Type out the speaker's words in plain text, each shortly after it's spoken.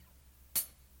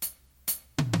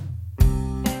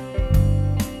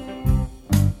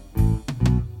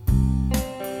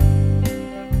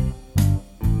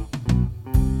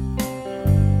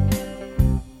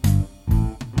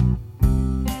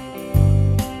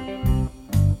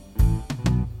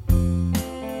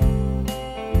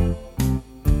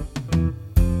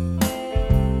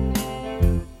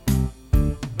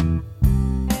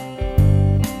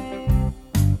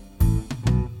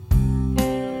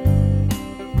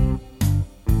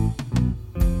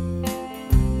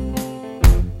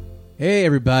Hey,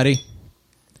 everybody.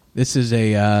 This is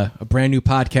a brand new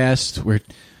podcast. We're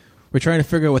trying to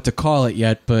figure out what to call it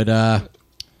yet, but...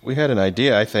 we had an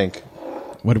idea, I think.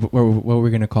 What were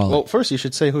we going to call it? Well, first you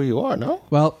should say who you are, no?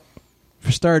 Well,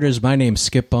 for starters, my name's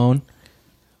Skip Bone.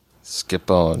 Skip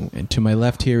Bone. And to my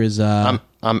left here is... I'm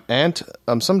Ant.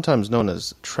 I'm sometimes known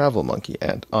as Travel Monkey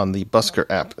Ant on the Busker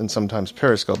app and sometimes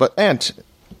Periscope. But Ant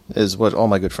is what all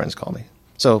my good friends call me.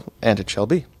 So, Ant it shall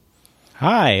be.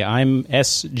 Hi, I'm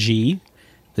SG,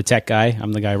 the tech guy.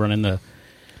 I'm the guy running the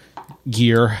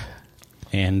gear,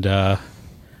 and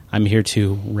I'm here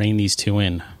to rein these two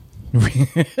in.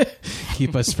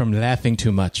 Keep us from laughing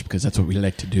too much, because that's what we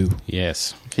like to do.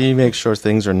 Yes. He makes sure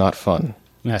things are not fun.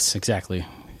 Yes, exactly.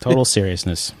 Total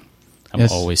seriousness. I'm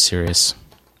always serious.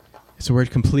 So we're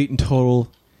complete and total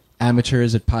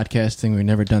amateurs at podcasting. We've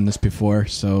never done this before,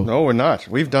 so... No, we're not.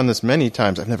 We've done this many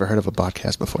times. I've never heard of a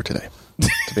podcast before today,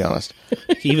 to be honest.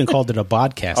 He even called it a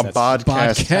podcast. A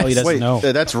podcast. How he doesn't Wait, know.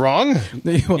 That's wrong?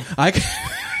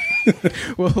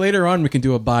 Well, later on we can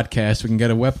do a podcast. We can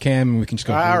get a webcam and we can just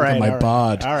go, All right, my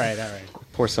bod. All right.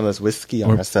 Pour some of this whiskey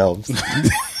on ourselves.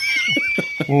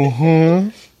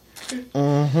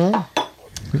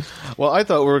 Well, I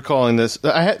thought we were calling this...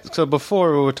 So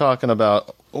before we were talking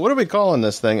about, what are we calling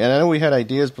this thing? And I know we had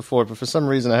ideas before, but for some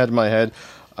reason I had in my head...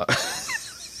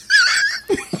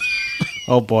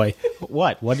 Oh, boy.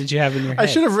 What? What did you have in your head? I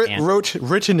should have written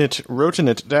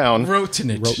it down.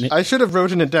 I should have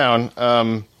written it down.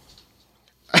 I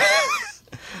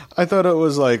thought it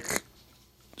was like...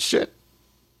 Shit.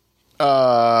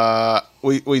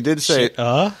 We did say... Shit,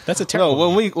 that's a terrible...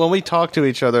 No, when we talk to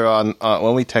each other on...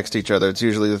 when we text each other, it's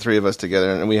usually the three of us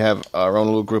together, and we have our own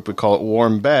little group. We call it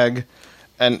Warm Bag.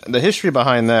 And the history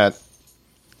behind that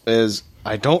is...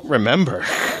 I don't remember.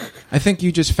 I think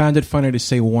you just found it funny to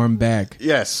say warm bag.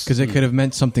 Yes. Because it could have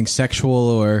meant something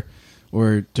sexual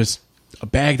or just a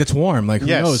bag that's warm. Like, who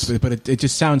knows? But it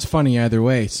just sounds funny either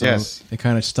way. So it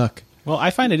kind of stuck. Well,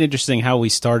 I find it interesting how we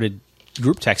started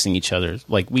group texting each other.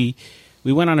 Like, we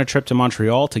went on a trip to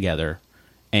Montreal together,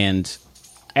 and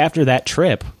after that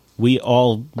trip,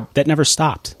 that never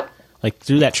stopped. Like,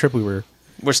 through that trip, we're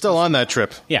still on that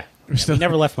trip. Yeah. We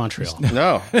never left Montreal.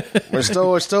 No.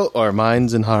 We're still, our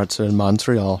minds and hearts are in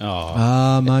Montreal.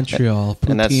 Oh. Montreal.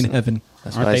 Poutine heaven.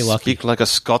 That's Aren't why they I lucky? speak like a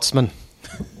Scotsman.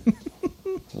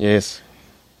 Yes.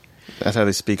 That's how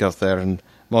they speak out there in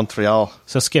Montreal.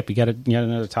 So, Skip, you got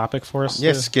another topic for us?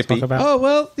 Yes, to Skippy. Talk about? Oh,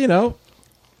 well,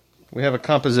 we have a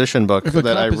composition book I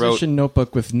that I wrote. composition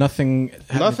notebook with nothing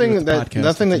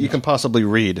That you can possibly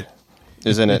read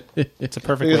is in it. It's a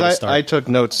perfect way to start. I took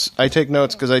notes. I take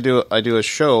notes because I do a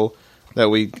show that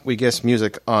we guess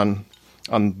music on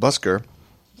Busker,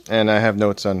 and I have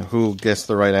notes on who guessed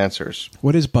the right answers.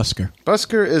 What is Busker?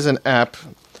 Busker is an app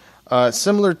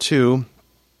similar to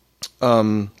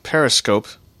Periscope,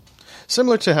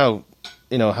 similar to how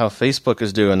Facebook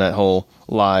is doing that whole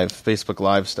Facebook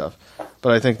Live stuff.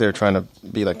 But I think they're trying to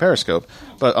be like Periscope.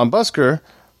 But on Busker,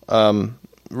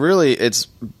 really, it's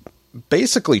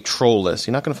basically trollless.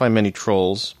 You're not going to find many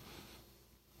trolls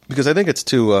because I think it's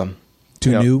too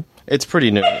new. It's pretty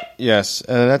new. Yes,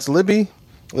 and that's Libby.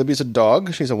 Libby's a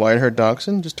dog. She's a wide-haired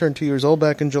dachshund. Just turned 2 years old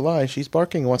back in July. She's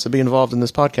barking and wants to be involved in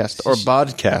this podcast or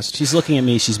podcast. She's looking at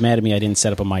me. She's mad at me. I didn't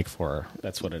set up a mic for her.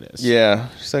 That's what it is. Yeah,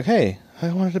 she's like, hey,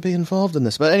 I wanted to be involved in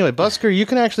this. But anyway, Busker, you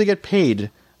can actually get paid.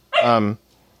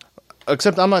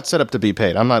 Except I'm not set up to be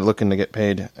paid. I'm not looking to get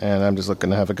paid, and I'm just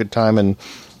looking to have a good time and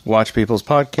watch people's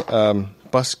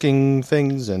busking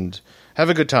things and have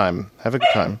a good time.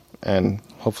 And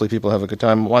hopefully people have a good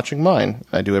time watching mine.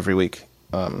 I do every week.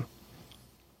 I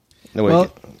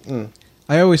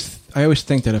always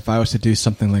think that if I was to do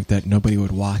something like that, nobody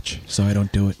would watch, so I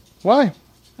don't do it. Why?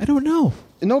 I don't know.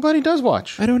 Nobody does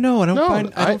watch. I don't know. I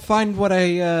don't find what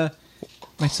I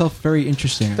myself very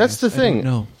interesting. That's the thing.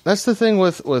 No, that's the thing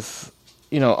with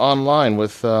online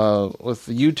with the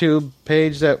YouTube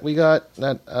page that we got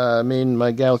that me and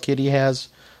my gal Kitty has.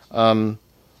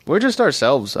 We're just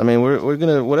ourselves. I mean, we're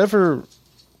gonna whatever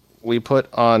we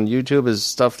put on YouTube is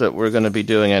stuff that we're gonna be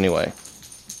doing anyway.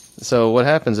 So what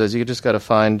happens is you just got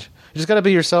to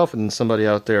be yourself, and somebody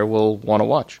out there will want to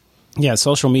watch. Yeah,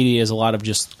 social media is a lot of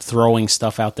just throwing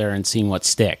stuff out there and seeing what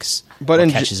sticks, what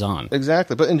catches on.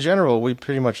 Exactly, but in general, we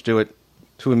pretty much do it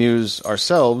to amuse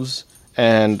ourselves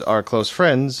and our close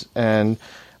friends, and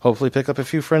hopefully pick up a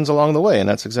few friends along the way. And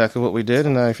that's exactly what we did,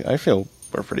 and I feel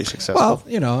we're pretty successful.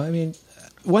 Well,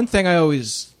 one thing I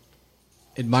always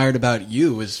admired about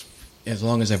you is, as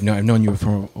long as I've known you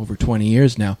for over 20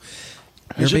 years now,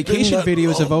 your vacation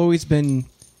videos have always been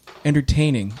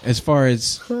entertaining as far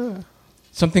as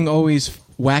something always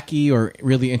wacky or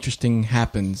really interesting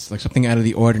happens, like something out of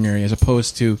the ordinary, as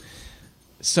opposed to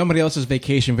somebody else's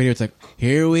vacation video. It's like,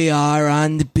 here we are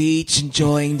on the beach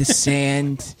enjoying the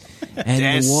sand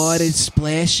and the water's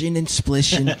splashing and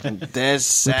splishing. There's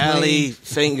Sally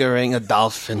fingering a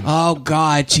dolphin. Oh,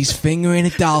 God, she's fingering a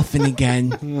dolphin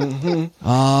again. Mm-hmm.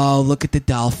 Oh, look at the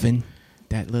dolphin.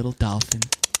 That little dolphin.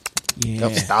 Yeah.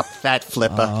 Oh, stop that,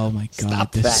 Flipper. Oh, my God.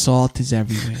 Stop the that. salt is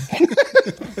everywhere.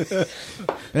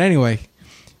 But anyway,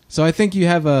 so I think you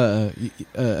have a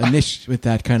niche with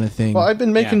that kind of thing. Well, I've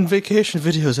been making vacation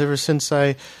videos ever since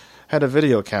I had a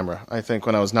video camera, I think,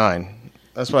 when I was 9.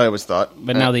 That's what I always thought.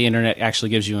 But now the internet actually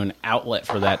gives you an outlet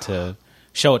for that to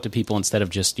show it to people instead of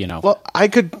just, Well, I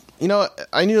could,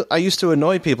 I used to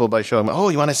annoy people by showing them, oh,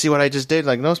 you want to see what I just did?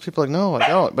 Like, most people are like, no, I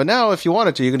don't. But now, if you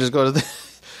wanted to, you can just go to the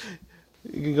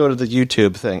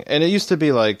YouTube thing. And it used to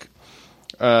be like,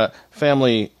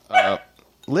 family,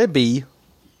 Libby.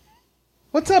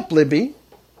 What's up, Libby?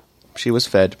 She was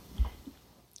fed.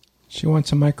 She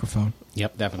wants a microphone.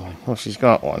 Yep, definitely. Well, she's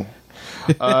got one.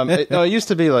 It used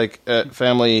to be like at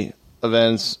family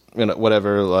events,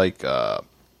 whatever, like,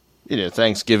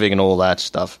 Thanksgiving and all that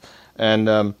stuff.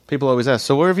 And people always ask,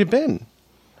 so where have you been?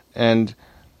 And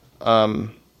now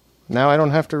I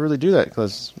don't have to really do that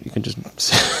because you can just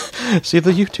see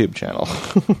the YouTube channel.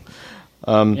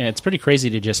 Yeah, it's pretty crazy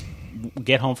to just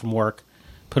get home from work,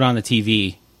 put on the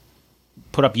TV,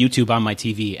 put up YouTube on my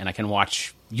TV, and I can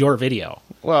watch your video.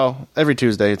 Well, every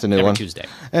Tuesday it's a new one. Every Tuesday.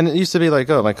 And it used to be like,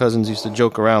 my cousins used to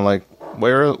joke around like,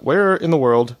 where in the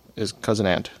world is Cousin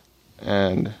Ant?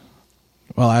 And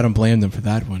well, I don't blame them for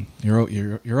that one.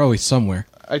 You're always somewhere.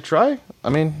 I try. I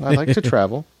mean, I like to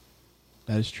travel.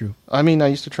 That is true. I mean, I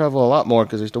used to travel a lot more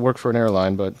because I used to work for an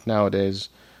airline, but nowadays,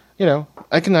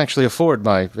 I can actually afford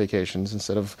my vacations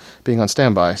instead of being on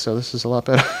standby, so this is a lot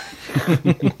better.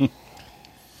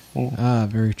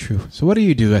 Very true. So what do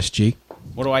you do, SG?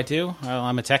 What do I do? Well,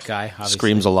 I'm a tech guy, obviously.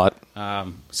 Screams a lot.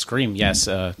 Scream, yes,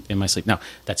 in my sleep. No,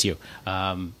 that's you.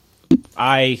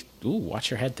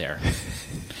 Watch your head there.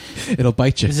 It'll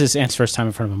bite you. This is Ant's first time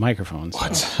in front of a microphone.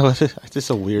 So. What? It's just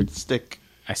a weird stick.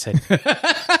 I said.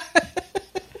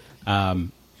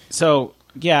 So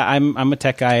yeah, I'm a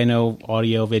tech guy. I know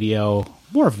audio, video,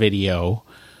 more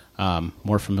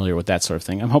familiar with that sort of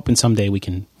thing. I'm hoping someday we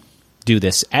can do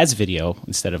this as video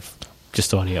instead of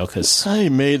just audio. Because I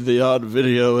made the odd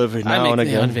video every now and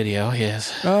again. The odd video,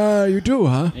 yes. You do,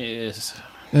 huh? Yes.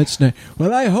 That's nice.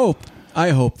 Well, I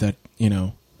hope that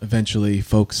eventually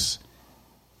folks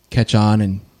catch on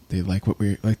and they like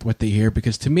what they hear,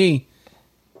 because to me,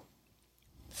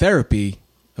 therapy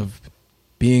of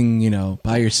being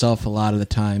by yourself a lot of the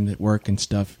time at work and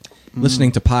stuff,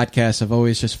 listening to podcasts, I've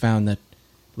always just found that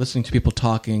listening to people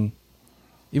talking,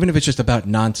 even if it's just about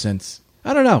nonsense,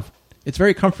 I don't know, it's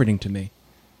very comforting to me.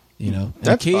 And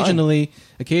occasionally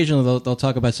they'll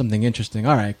talk about something interesting.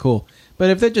 All right, cool. But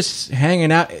if they're just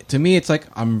hanging out, to me, it's like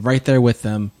I'm right there with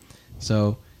them.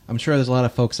 So I'm sure there's a lot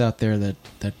of folks out there that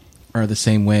are the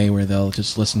same way, where they'll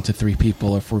just listen to 3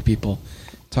 people or 4 people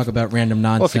talk about random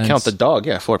nonsense. Well, if you count the dog,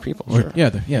 4 people. Sure.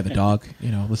 The dog.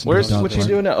 Listen. Where's to the dog. what you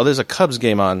doing now? Oh, there's a Cubs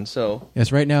game on. So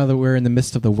yes, right now that we're in the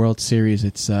midst of the World Series,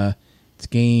 it's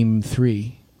game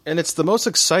 3. And it's the most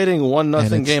exciting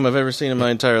 1-0 game I've ever seen in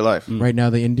my entire life. Right now,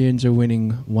 the Indians are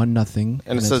winning 1-0.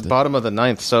 And it's the bottom of the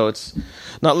 9th, so it's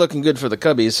not looking good for the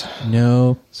Cubbies.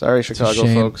 No. Sorry, Chicago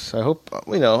folks. I hope,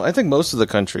 I think most of the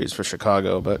country is for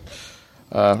Chicago, but,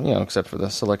 except for the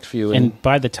select few. And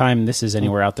by the time this is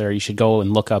anywhere out there, you should go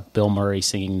and look up Bill Murray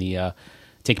singing the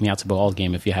Take Me Out to Ball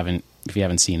game if you haven't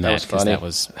seen that. That was funny. That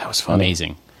was funny.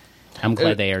 Amazing. I'm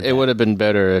glad they aired that. It would have been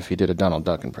better if he did a Donald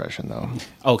Duck impression, though.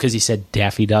 Oh, because he said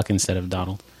Daffy Duck instead of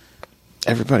Donald.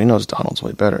 Everybody knows Donald's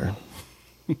way better.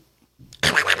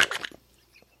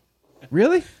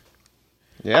 Really?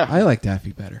 Yeah. I like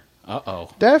Daffy better.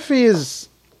 Uh-oh. Daffy is...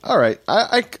 All right.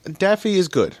 Daffy is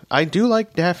good. I do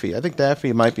like Daffy. I think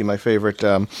Daffy might be my favorite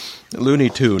Looney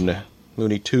Tune.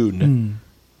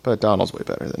 But Donald's way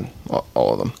better than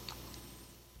all of them.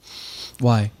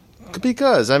 Why?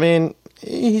 Because,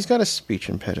 he's got a speech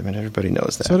impediment. Everybody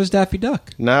knows that. So does Daffy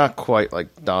Duck. Not quite like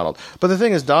Donald. But the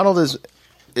thing is, Donald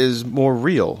is more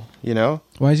real,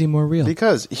 Why is he more real?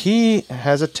 Because he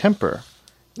has a temper.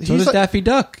 So does Daffy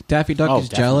Duck. Daffy Duck is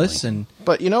definitely. jealous.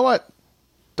 But you know what?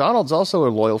 Donald's also a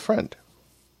loyal friend.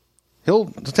 He'll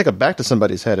take a bat to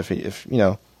somebody's head if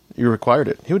you required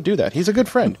it. He would do that. He's a good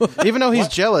friend. Even though he's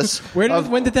jealous.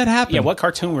 When did that happen? Yeah, what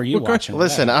cartoon were you watching?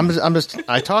 Listen, I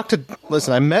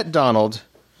met Donald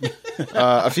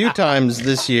a few times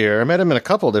this year. I met him in a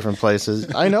couple different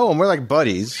places. I know him. We're like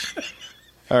buddies.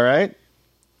 All right?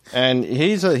 And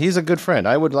he's a good friend.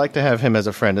 I would like to have him as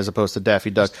a friend as opposed to Daffy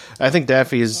Duck. I think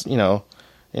Daffy is, not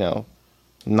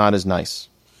as nice.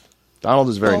 Donald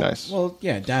is very nice. Well,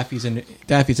 yeah, Daffy's in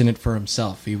it for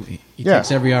himself. He Yeah.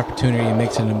 takes every opportunity and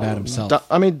makes it about himself.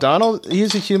 Donald,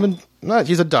 he's a human.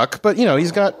 He's a duck, but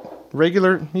he's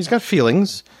got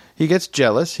feelings. He gets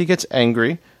jealous. He gets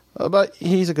angry, but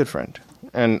he's a good friend.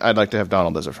 And I'd like to have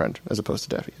Donald as a friend as opposed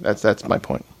to Daffy. That's my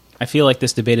point. I feel like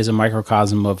this debate is a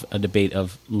microcosm of a debate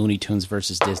of Looney Tunes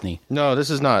versus Disney. No, this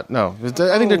is not. No, I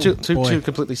think they're two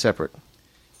completely separate.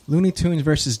 Looney Tunes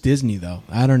versus Disney, though.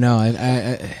 I don't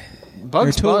know.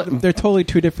 Bugs Bunny, they're totally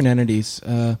two different entities.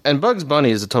 and Bugs Bunny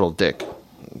is a total dick.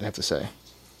 I have to say,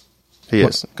 he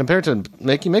is compared to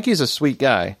Mickey. Mickey's a sweet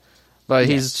guy, but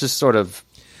he's just sort of.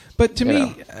 But to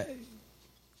me,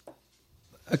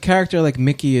 a character like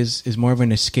Mickey is more of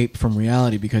an escape from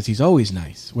reality because he's always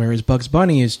nice, whereas Bugs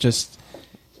Bunny is just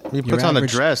He puts on the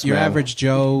dress, your man. average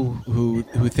Joe who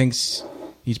thinks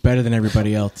he's better than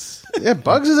everybody else. Yeah,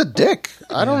 Bugs is a dick.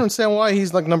 I don't understand why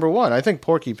he's like number one. I think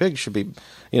Porky Pig should be,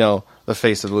 the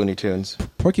face of Looney Tunes.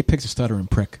 Porky Pig's a stuttering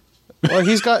prick. Well,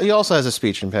 he also has a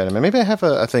speech impediment. Maybe I have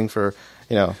a thing for,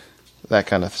 that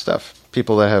kind of stuff.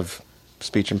 People that have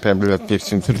speech impediment.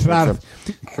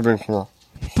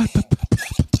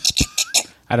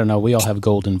 I don't know. We all have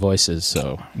golden voices,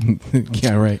 so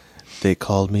Yeah, right. They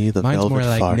called me the Mine's Velvet more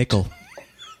like Fart. nickel.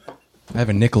 I have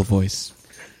a nickel voice.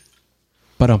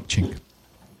 But chink.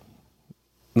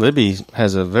 Libby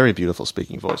has a very beautiful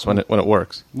speaking voice when it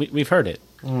works. we've heard it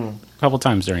a couple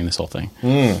times during this whole thing.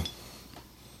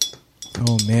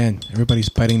 Oh man, everybody's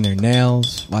biting their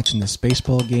nails, watching this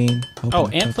baseball game. Oh,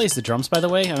 Ant plays the drums, by the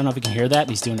way. I don't know if you can hear that.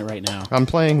 He's doing it right now. I'm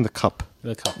playing the cup.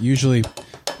 The cup. Usually,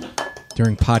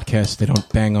 during podcasts, they don't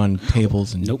bang on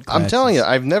tables and. Nope. I'm telling you,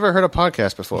 I've never heard a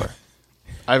podcast before.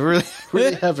 I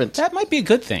really haven't. That might be a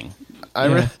good thing.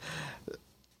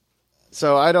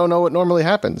 So I don't know what normally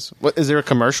happens. What is there a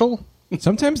commercial?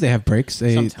 Sometimes they have breaks.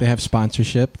 They Sometimes. have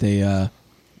sponsorship. They.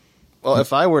 Well,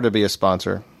 if I were to be a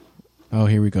sponsor, Oh,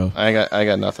 here we go. I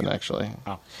got nothing actually.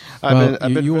 Oh.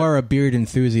 You are a beard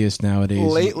enthusiast nowadays.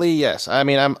 Lately, yes. I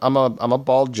mean, I'm a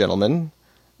bald gentleman,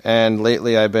 and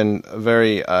lately I've been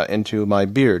very into my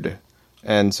beard,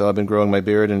 and so I've been growing my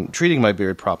beard and treating my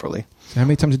beard properly. So how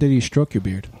many times a day do you stroke your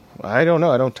beard? I don't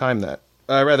know. I don't time that.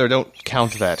 I rather don't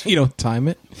count that. You don't time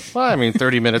it. Well, I mean,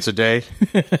 30 minutes a day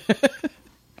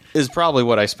is probably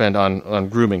what I spend on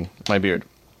grooming my beard,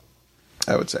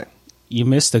 I would say. You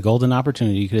missed a golden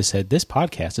opportunity. You could have said, this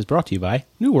podcast is brought to you by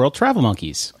New World Travel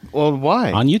Monkeys Well,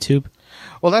 why? on YouTube.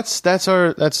 Well, that's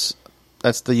the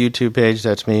YouTube page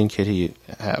that's me and Kitty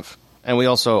have, and we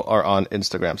also are on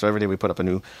Instagram. So every day we put up a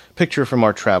new picture from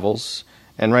our travels.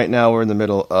 And right now we're in the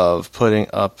middle of putting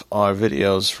up our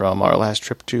videos from our last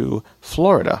trip to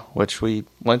Florida, which we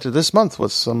went to this month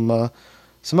with some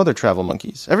other travel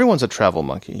monkeys. Everyone's a travel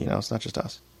monkey, it's not just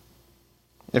us.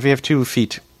 If you have 2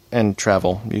 feet and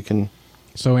travel, you can.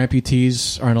 So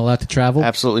amputees aren't allowed to travel?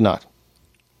 Absolutely not.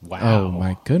 Wow. Oh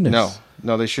my goodness.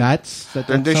 No, they should. That's They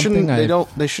something shouldn't. I-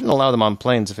 They shouldn't allow them on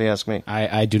planes. If you ask me,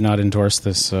 I do not endorse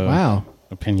this Wow.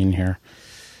 opinion here.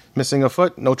 missing a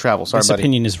foot, no travel. Sorry, This buddy.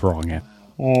 opinion is wrong. Yeah.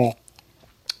 No,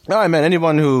 I meant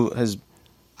anyone who has.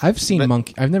 I've seen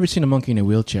monkey. I've never seen a monkey in a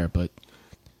wheelchair, but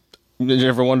Did you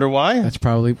ever wonder why? that's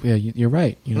probably you're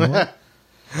right. You know what?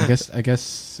 I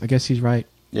guess he's right.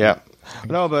 Yeah.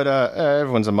 No, but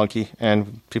everyone's a monkey,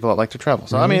 and people that like to travel.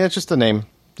 So I mean, it's just the name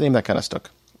that kind of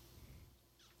stuck.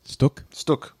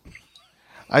 Stuck.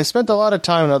 I spent a lot of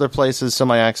time in other places, so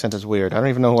my accent is weird. I don't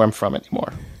even know where I'm from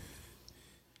anymore.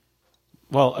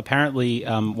 Well, apparently,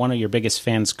 one of your biggest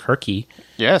fans, Kirky,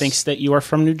 Yes. thinks that you are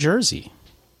from New Jersey.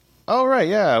 Oh right,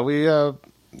 yeah. We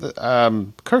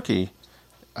Kirky.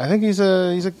 I think he's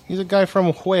a guy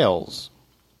from Wales.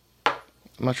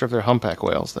 I'm not sure if they're humpback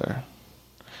whales there.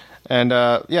 And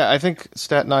I think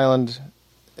Staten Island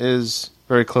is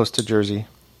very close to Jersey.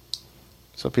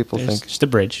 So people There's think just a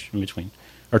bridge in between,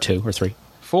 or 2 or 3.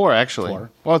 4 actually. 4.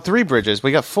 Well, 3 bridges.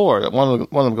 We got 4. One of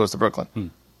them goes to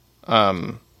Brooklyn.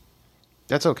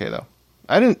 That's okay though.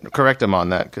 I didn't correct him on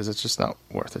that because it's just not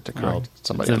worth it to correct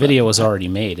somebody. The on video was already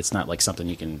made. It's not like something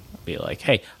you can be like,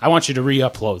 "Hey, I want you to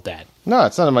re-upload that."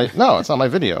 that. No, it's not my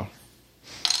video.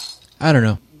 I don't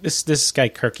know. This guy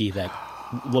Kirky that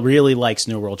really likes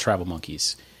New World Travel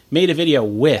Monkeys made a video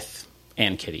with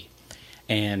Ann Kitty,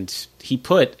 and he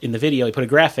put a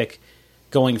graphic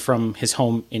going from his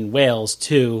home in Wales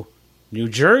to New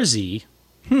Jersey,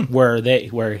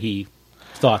 where he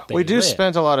thought they We do lived.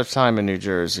 spend a lot of time in New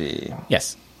Jersey.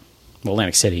 Yes. Well,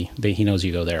 Atlantic City. He knows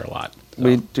you go there a lot. So.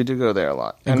 We do go there a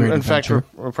lot. And great in fact, adventure.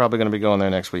 we're probably going to be going there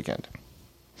next weekend.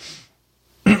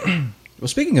 Well,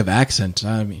 speaking of accents,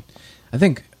 I mean, I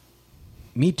think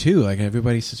me too. Like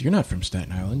everybody says, you're not from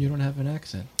Staten Island. You don't have an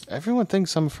accent. Everyone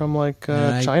thinks I'm from like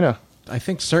And China. I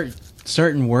think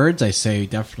certain words I say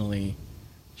definitely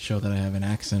show that I have an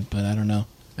accent, but I don't know.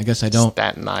 I guess I don't.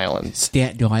 Staten Island.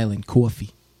 Staten Island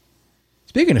coffee.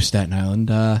 Speaking of Staten Island,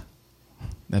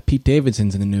 that Pete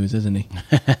Davidson's in the news, isn't he?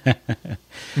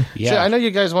 Yeah. See, I know you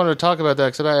guys wanted to talk about that,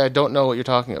 except I don't know what you're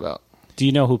talking about. Do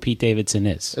you know who Pete Davidson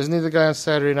is? Isn't he the guy on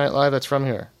Saturday Night Live that's from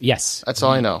here? Yes. That's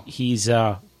all I know. He's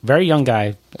a very young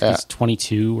guy. Yeah. He's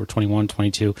 22 or 21,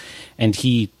 22. And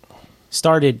he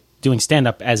started doing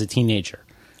stand-up as a teenager.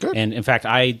 Good. And in fact,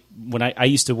 I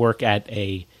used to work at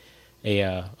a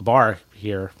bar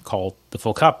here called The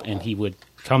Full Cup, and he would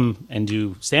come and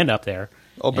do stand-up there.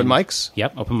 Open mics?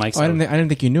 Yep, open mics. Oh, I didn't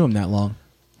think you knew him that long.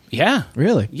 Yeah.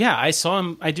 Really? Yeah, I saw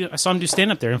him. I saw him do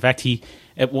stand up there. In fact, he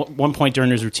at one point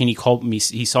during his routine, he called me.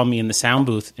 He saw me in the sound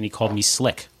booth, and he called me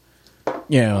slick.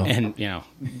 Yeah. And yeah,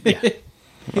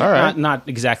 All right. not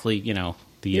exactly. The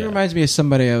He reminds me of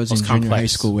somebody I was in most junior high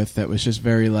complex. school with that was just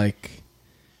very like.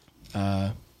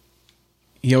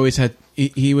 He always had.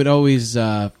 He would always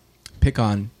pick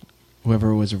on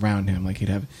whoever was around him. Like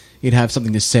he'd have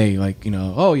something to say. Like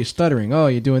oh, you're stuttering. Oh,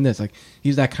 you're doing this. Like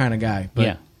he's that kind of guy. But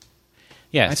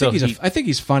yeah. I so think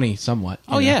he's funny somewhat.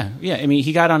 Oh yeah. I mean,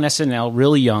 he got on SNL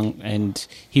really young, and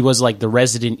he was like the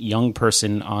resident young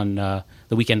person on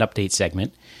the Weekend Update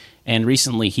segment. And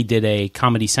recently, he did a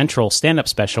Comedy Central stand-up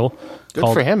special Good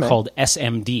for him, man. called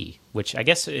SMD, which I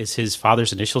guess is his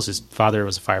father's initials. His father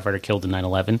was a firefighter killed in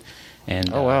 9/11.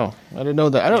 And Oh, wow. I didn't know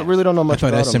that. I really don't know I much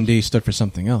thought about him. SMD stood for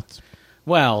something else.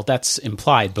 Well, that's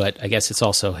implied, but I guess it's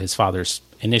also his father's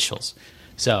initials.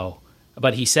 So,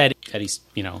 but he said that he's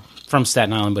from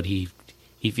Staten Island, but he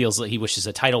feels that he wishes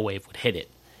a tidal wave would hit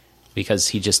it because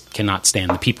he just cannot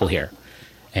stand the people here,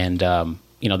 and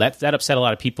that upset a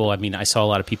lot of people. I mean, I saw a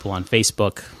lot of people on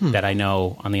Facebook that I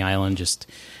know on the island. Just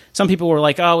some people were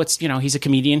like, "Oh, it's he's a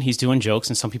comedian, he's doing jokes,"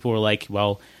 and some people were like,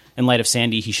 "Well, in light of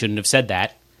Sandy, he shouldn't have said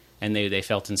that," and they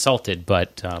felt insulted.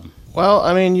 But Well,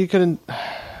 I mean, you couldn't.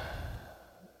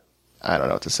 I don't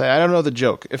know what to say. I don't know the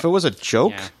joke. If it was a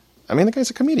joke, Yeah. I mean, the guy's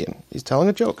a comedian. He's telling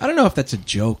a joke. I don't know if that's a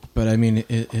joke, but I mean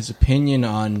his opinion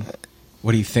on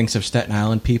what he thinks of Staten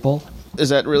Island people. Is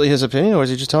that really his opinion, or is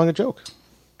he just telling a joke?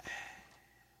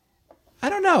 I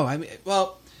don't know. I mean,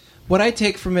 well, what I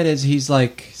take from it is he's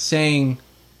like saying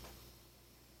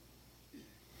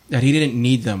that he didn't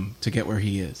need them to get where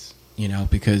he is,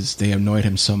 because they annoyed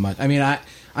him so much. I mean,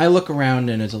 I look around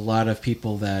and there's a lot of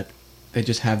people that they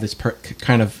just have this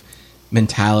kind of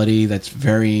mentality that's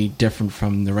very different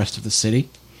from the rest of the city.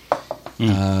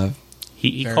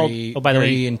 he called. Oh, by the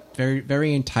way, very,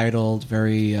 very entitled,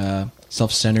 very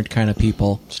self-centered kind of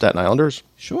people. Staten Islanders?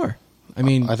 Sure. I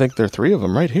mean, I think there are 3 of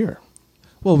them right here.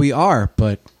 well, we are,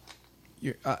 but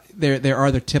there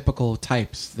are the typical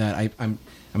types that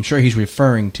I'm sure he's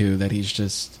referring to that he's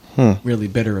just really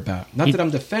bitter about. Not that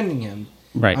I'm defending him.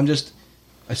 Right. I'm just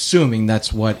assuming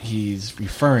that's what he's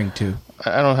referring to.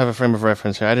 I don't have a frame of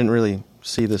reference here. I didn't really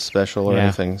see this special or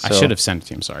anything. So. I should have sent it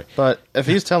to him. Sorry. But if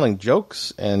he's telling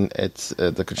jokes and it's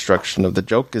the construction of the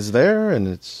joke is there and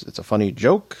it's a funny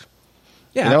joke,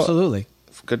 Yeah, absolutely.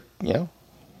 good,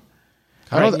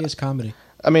 Comedy is comedy.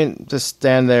 I mean, to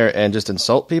stand there and just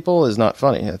insult people is not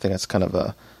funny. I think that's kind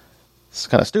of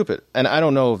stupid. And I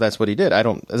don't know if that's what he did.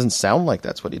 It doesn't sound like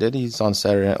that's what he did. He's on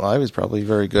Saturday Night Live. He's probably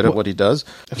very good at what he does.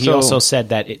 He also said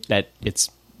that it's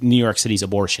New York City's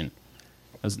abortion.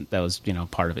 That was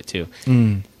part of it too.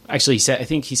 Actually,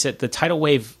 he said the tidal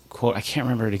wave quote. I can't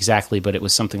remember it exactly, but it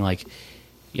was something like,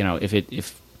 if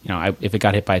it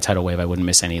got hit by a tidal wave, I wouldn't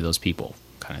miss any of those people,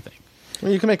 kind of thing.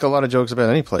 Well, you can make a lot of jokes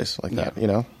about any place like that,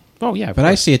 Oh yeah, But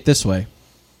I see it this way: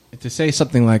 to say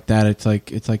something like that, it's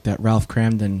like that Ralph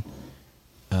Cramden,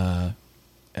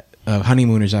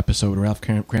 Honeymooners episode where Ralph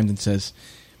Cramden says,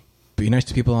 "Be nice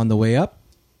to people on the way up,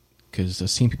 because the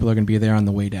same people are going to be there on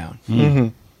the way down." Mm-hmm.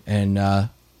 And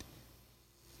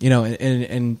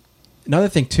and another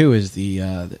thing too is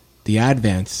the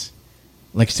Advance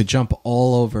likes to jump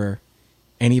all over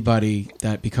anybody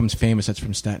that becomes famous that's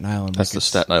from Staten Island. That's Like the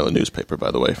Staten Island newspaper,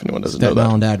 by the way, if anyone doesn't Staten know that.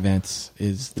 Island Advance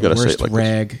is the gotta say worst it like this.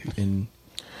 rag in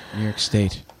New York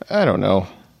State. I don't know.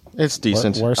 It's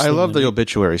decent. Worse I than love the the-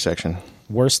 obituary section.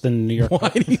 worse than New York. Why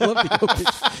do you love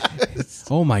the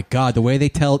Oh my God, the way they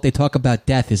talk about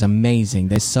death is amazing.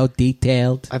 They're so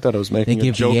detailed. I thought I was making They a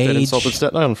give the joke that age. insulted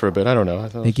Staten Island for a bit. I don't know. I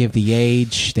thought They give the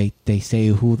age. They say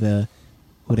who they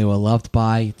were loved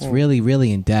by. It's really,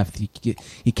 really in depth.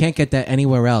 You can't get that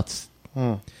anywhere else.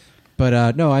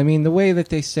 But no, I mean the way that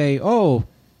they say, "Oh,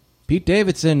 Pete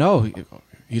Davidson. Oh,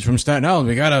 he's from Staten Island.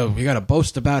 We gotta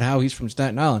boast about how he's from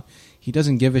Staten Island. He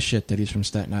doesn't give a shit that he's from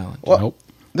Staten Island. Well, Nope.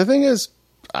 the thing is,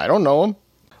 I don't know him,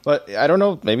 but I don't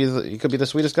know. Maybe he could be the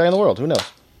sweetest guy in the world. Who knows?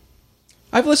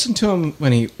 I've listened to him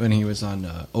when he was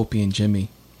on Opie and Jimmy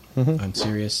on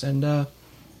Sirius, and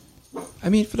I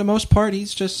mean, for the most part,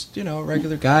 he's just a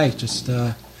regular guy. Just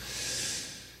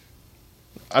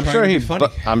I'm Trying sure to he. be funny.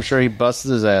 I'm sure he busts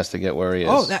his ass to get where he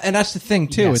is. and that's the thing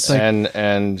too. Yes. It's like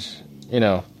and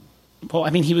Well, I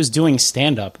mean, he was doing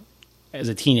stand-up as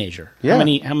a teenager. Yeah.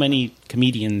 How many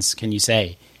comedians can you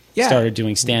say Yeah. started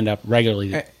doing stand-up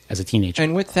regularly as a teenager?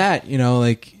 And with that,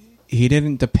 like he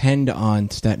didn't depend on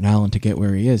Staten Island to get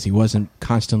where he is. He wasn't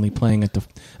constantly playing at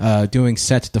the doing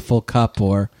sets at the Full Cup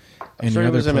or any sure he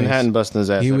other was in place. Manhattan busting his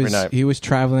ass He every was night. he was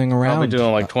traveling around. Probably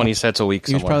doing like 20 sets a week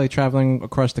He was somewhere. probably traveling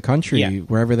across the country, Yeah.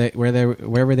 wherever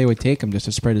they would take him, just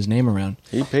to spread his name around.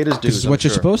 He paid his dues. This is I'm what you're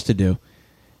sure. supposed to do.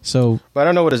 So But I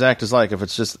don't know what his act is like. If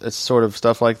it's sort of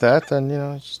stuff like that, then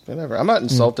it's just whatever. I'm not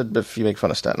insulted if you make fun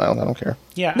of Staten Island. I don't care.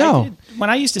 Yeah, No. when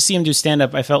I used to see him do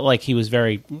stand-up, I felt like he was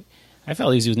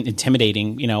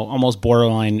intimidating, almost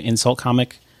borderline insult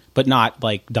comic, but not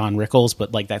like Don Rickles,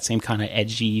 but like that same kind of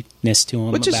edginess to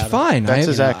him. which is about him. fine. That's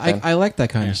his act, then. I like that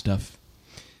kind Yeah. of stuff.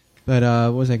 But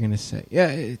what was I going to say? Yeah,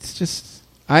 it's just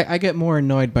I get more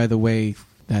annoyed by the way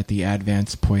that the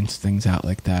Advance points things out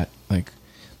like that. Like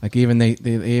even they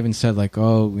even said like,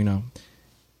 oh,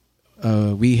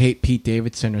 we hate Pete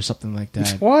Davidson or something like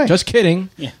that. Why? Just kidding.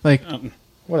 Yeah. Like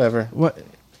Whatever. what?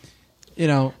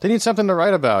 They need something to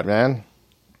write about, man.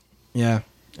 Yeah.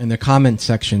 And the comment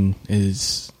section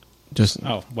is just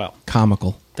Oh well,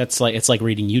 comical. it's like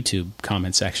reading YouTube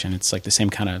comment section. It's like the same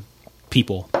kind of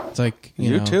people. It's like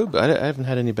you know, YouTube? I haven't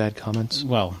had any bad comments.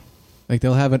 Well, like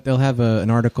they'll have an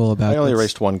article about. I only let's-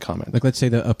 erased one comment. Like let's say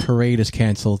a parade is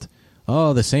canceled.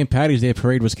 Oh, the St. Patty's Day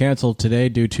parade was canceled today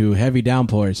due to heavy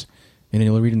downpours. And then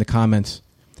you'll read in the comments,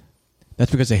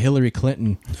 that's because of Hillary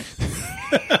Clinton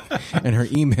and her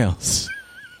emails.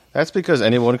 That's because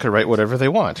anyone could write whatever they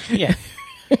want. yeah.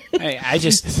 I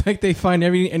just It's like they find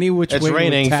any which It's way to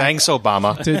raining. attack- Thanks,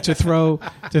 Obama.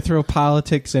 to throw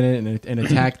politics in it and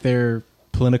attack their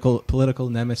political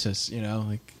nemesis.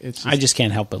 Like it's. I just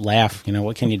can't help but laugh.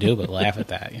 What can you do but laugh at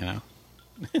that?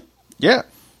 Yeah.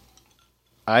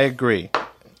 I agree.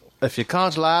 If you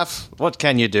can't laugh, what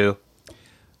can you do?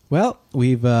 Well,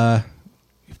 we've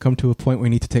come to a point where we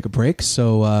need to take a break.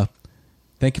 So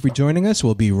thank you for joining us.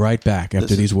 We'll be right back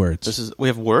after these words. We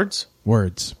have words?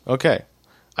 Words. Okay.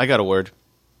 I got a word.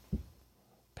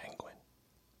 Penguin.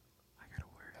 I got a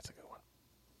word. That's a good one.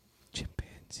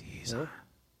 Chimpanzees.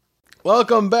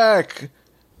 Welcome back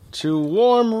to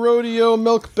Warm Rodeo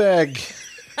Milk Bag.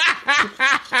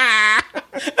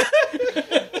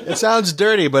 It sounds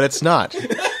dirty, but it's not.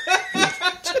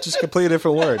 It's just completely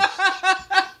different words.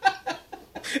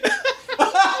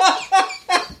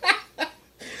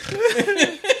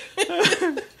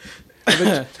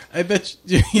 I bet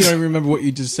you don't remember what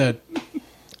you just said.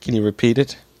 Can you repeat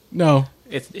it? No.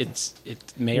 It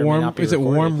may or may Warm. not be Is it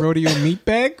recorded. warm rodeo meat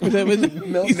bag? Was that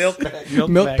Milk bag.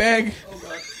 milk bag?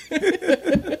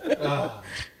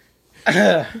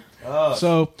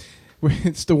 So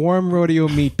it's the warm rodeo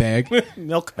meat bag.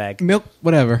 Milk bag. Milk,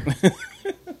 whatever.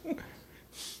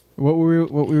 What we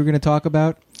were going to talk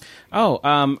about? Oh,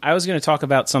 I was going to talk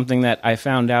about something that I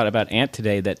found out about Ant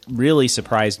today that really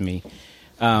surprised me.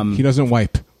 He doesn't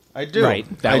wipe. I do. Right.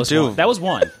 That I was do. One. That was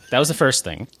one. That was the first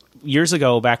thing. Years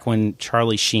ago, back when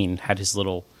Charlie Sheen had his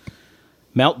little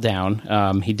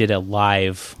meltdown, he did a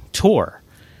live tour.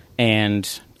 And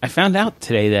I found out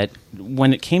today that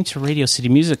when it came to Radio City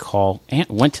Music Hall,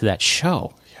 Ant went to that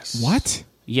show. What?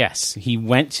 Yes, he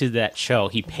went to that show.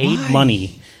 He paid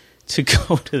money to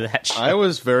go to that show. I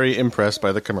was very impressed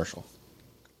by the commercial.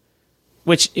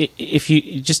 Which, if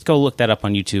you just go look that up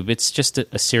on YouTube, it's just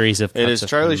a series of It cuts is of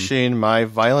Charlie him. Sheen, My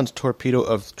Violent Torpedo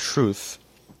of Truth.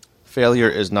 Failure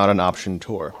is not an option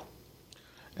tour.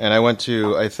 And I went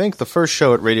to, I think, the first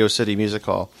show at Radio City Music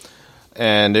Hall,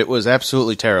 and it was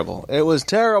absolutely terrible. It was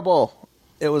terrible.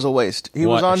 It was a waste. He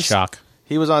What was on a shock.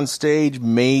 He was on stage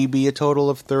maybe a total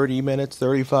of 30 minutes,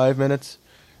 35 minutes.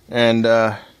 And,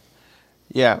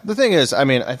 yeah, the thing is, I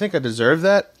mean, I think I deserve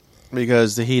that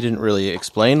because he didn't really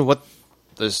explain what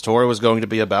this tour was going to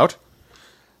be about.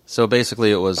 So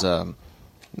basically it was,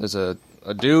 there's a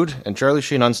dude and Charlie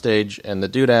Sheen on stage, and the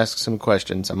dude asks him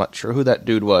questions. I'm not sure who that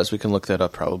dude was. We can look that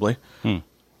up probably.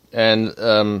 And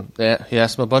he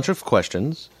asked him a bunch of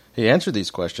questions. He answered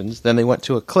these questions. Then they went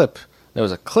to a clip. There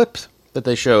was a clip that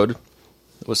they showed.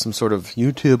 It was some sort of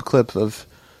YouTube clip of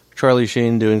Charlie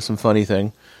Sheen doing some funny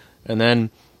thing. And then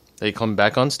they come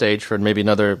back on stage for maybe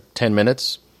another 10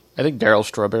 minutes. I think Daryl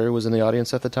Strawberry was in the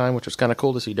audience at the time, which was kind of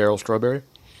cool to see Daryl Strawberry.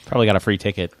 Probably got a free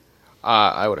ticket.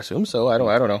 I would assume so. I don't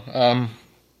know.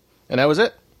 And that was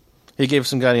it. He gave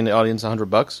some guy in the audience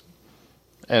 $100,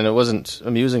 and it wasn't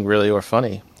amusing really or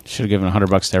funny. Should have given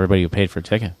 $100 to everybody who paid for a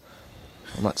ticket.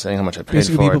 I'm not saying how much I paid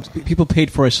Basically, for it. people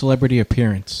paid for a celebrity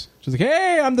appearance. So it's like,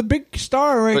 hey, I'm the big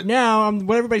star right now. I'm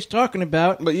what everybody's talking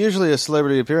about. But usually a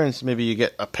celebrity appearance, maybe you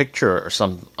get a picture or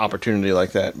some opportunity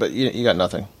like that, but you got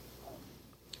nothing.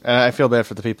 And I feel bad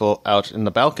for the people out in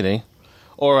the balcony,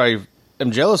 or I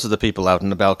am jealous of the people out in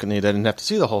the balcony that didn't have to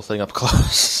see the whole thing up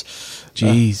close.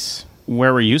 Jeez.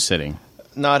 Where were you sitting?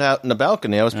 Not out in the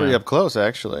balcony. I was pretty up close,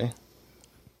 actually.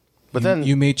 But then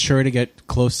You made sure to get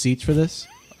close seats for this?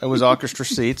 it was orchestra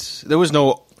seats. There was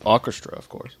no orchestra, of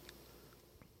course.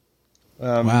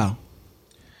 Wow.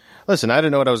 Listen, I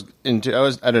didn't know what I was into. I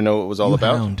didn't know what it was all You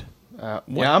about. hound.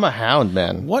 Yeah, I'm a hound,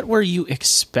 man. What were you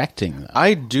expecting, though?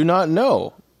 I do not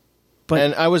know. But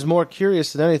And I was more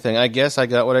curious than anything. I guess I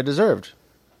got what I deserved.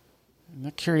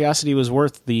 that curiosity was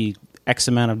worth the X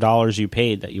amount of dollars you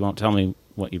paid that you won't tell me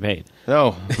what you paid.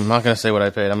 No, I'm not going to say what I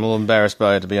paid. I'm a little embarrassed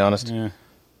by it, to be honest. Yeah.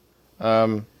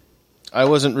 I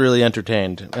wasn't really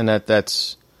entertained, and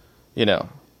that's, you know.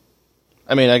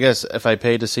 I mean, I guess if I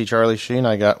paid to see Charlie Sheen,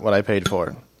 I got what I paid for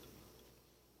it.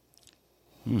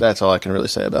 That's all I can really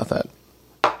say about that.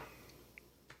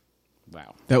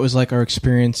 Wow. That was like our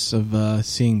experience of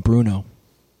seeing Bruno.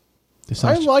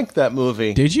 I liked that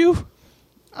movie. Did you?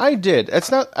 I did.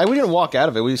 It's not. We didn't walk out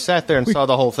of it. We sat there and saw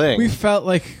the whole thing. We felt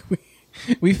like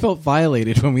we felt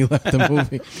violated when we left the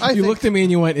movie. You looked at me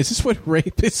and you went, "Is this what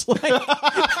rape is like?"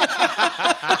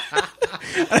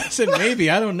 I said, "Maybe.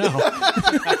 I don't know."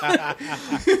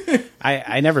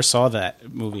 I never saw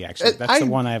that movie, actually. That's the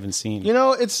one I haven't seen. You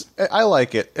know, I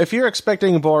like it. If you're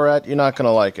expecting Borat, you're not going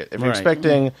to like it. If you're Right.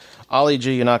 expecting Ollie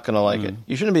G, you're not going to like it.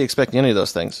 You shouldn't be expecting any of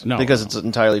those things No, because no. it's an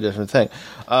entirely different thing.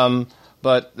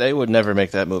 But they would never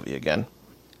make that movie again.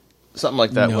 Something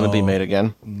like that wouldn't be No. made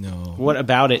again. No. What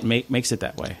about it makes it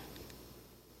that way?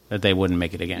 That they wouldn't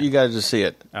make it again? You got to just see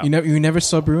it. Oh. You never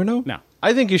saw Bruno? No.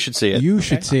 I think you should see it. You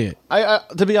should see it. I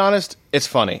to be honest, it's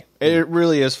funny. It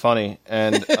really is funny,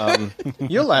 and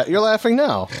you're laughing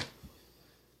now.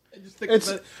 It's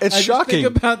I just shocking.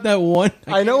 think about that one.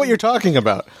 I know what you're talking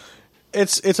about.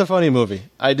 It's a funny movie.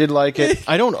 I did like it.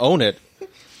 I don't own it.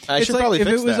 I It's should like probably if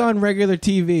fix it was that. on regular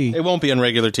TV. It won't be on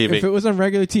regular TV. If it was on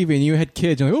regular TV and you had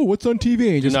kids, you're like, oh, what's on TV?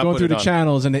 And you just not going put through it the on.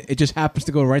 channels, and it just happens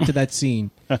to go right to that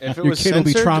scene. If it Your was kid will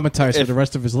be censored, traumatized for if- the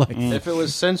rest of his life. If it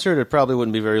was censored, it probably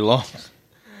wouldn't be very long.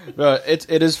 But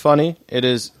it is funny. It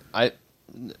is. I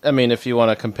mean, if you want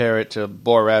to compare it to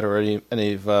Borat or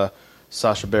any of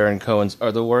Sacha Baron Cohen's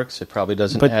other works, it probably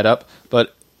doesn't add up.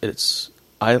 But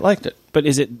I liked it. But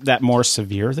is it that more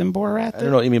severe than Borat? I don't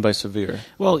know what you mean by severe.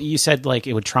 Well, you said like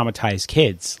it would traumatize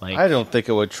kids. Like I don't think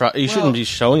it would try. You shouldn't be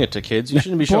showing it to kids. You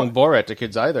shouldn't be showing Borat to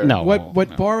kids either. No. What no.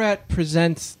 Borat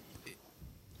presents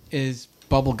is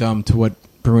bubblegum to what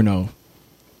Bruno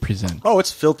presents. Oh,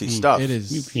 it's filthy stuff. It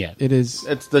is. Yeah. It is.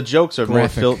 It's the jokes are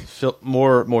Graphic.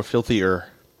 more filthier.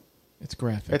 It's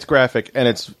graphic. It's graphic and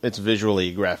it's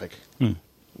visually graphic.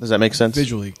 Does that make sense?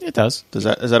 Visually. It does. Is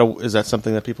that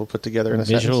something that people put together in a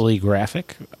Visually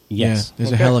graphic? Yes. Yeah,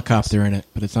 there's a Okay. helicopter in it,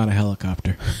 but it's not a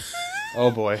helicopter. sentence?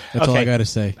 Oh boy. That's all I Okay. got to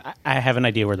say. I have an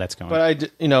idea where that's going. But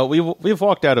we've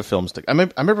walked out of films. I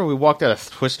remember we walked out of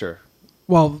Twister.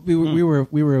 Well, we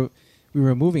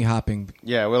were moving hopping.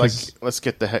 Yeah, we're like, 'Cause- let's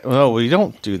get the heck. No, we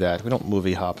don't do that. We don't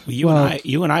movie hop. you well-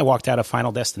 and I walked out of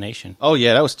Final Destination. Oh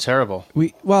yeah, that was terrible.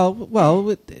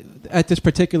 At this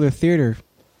particular theater,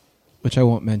 which I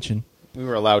won't mention, We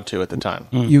were allowed to at the time.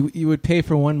 you would pay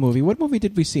for one movie. What movie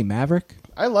did we see? Maverick.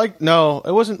 No,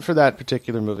 it wasn't for that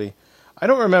particular movie. I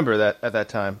don't remember that at that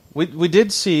time. We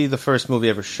did see the first movie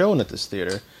ever shown at this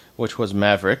theater, which was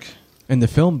Maverick. And the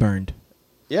film burned.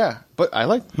 Yeah, but I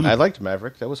liked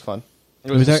Maverick. That was fun. It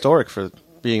was Was that- historic for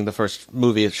being the first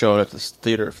movie shown at this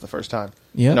theater for the first time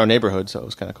Yeah. in our neighborhood, so it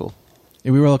was kind of cool.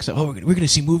 And we were all excited. Oh, we're going to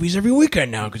see movies every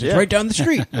weekend now because it's Yeah. right down the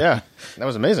street. Yeah, that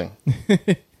was amazing.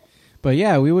 But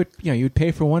yeah, we would. You would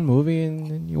pay for one movie and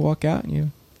then you walk out and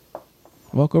you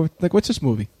walk over. Like, what's this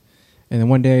movie? And then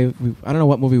one day, I don't know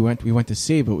what movie we went to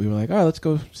see, but we were like, oh, let's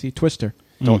go see Twister.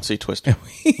 Don't see Twister.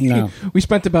 No. We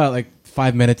spent about like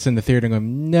 5 minutes in the theater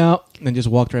going, no, and then just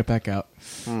walked right back out.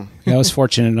 I was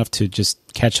fortunate enough to just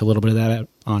catch a little bit of that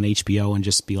on HBO and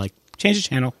just be like, change the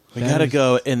channel. We That gotta is-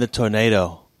 go in the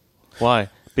tornado. Why?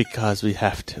 Because we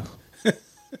have to.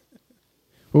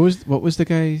 What was the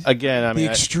guy's Again, I the mean,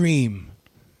 Extreme?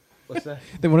 what's that?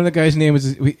 One of the guys' name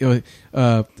was was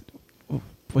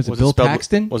it Bill spelled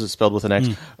Paxton? Was it spelled with an X?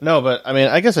 No, but I mean,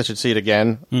 I guess I should see it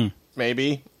again.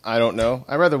 Maybe. I don't know.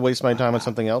 I'd rather waste my time on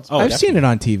something else. Oh, I've seen it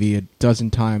on TV a dozen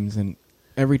times, and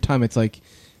every time it's like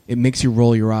it makes you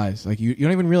roll your eyes. Like you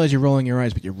don't even realize you're rolling your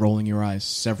eyes, but you're rolling your eyes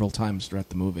several times throughout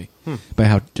the movie by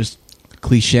how just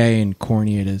cliche and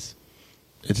corny it is.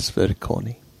 It is very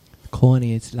corny.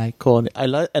 Corny, it's like Corn. I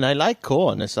like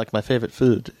corn. It's like my favorite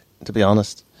food, to be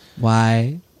honest.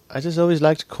 why? I just always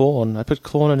liked corn. I put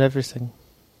corn in everything.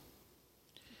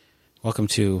 Welcome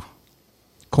to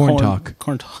Corn talk.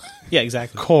 Corn talk. Yeah,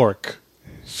 exactly. Cork.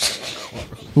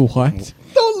 What?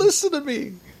 Don't listen to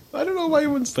me. I don't know why you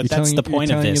wouldn't. But that's the point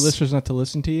you're of telling this. your listeners not to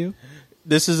listen to you?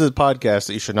 This is a podcast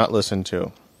that you should not listen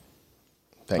to.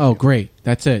 Thank Oh, you. great.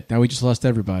 That's it. Now we just lost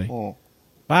everybody. Oh.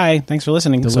 Bye. Thanks for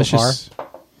listening so far. Delicious.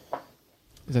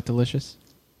 Is that delicious?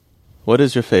 What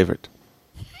is your favorite?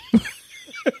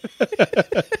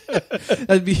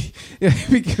 That'd be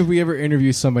if we ever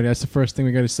interview somebody. That's the first thing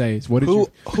we got to say is what is Who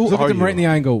look are at them right you? in the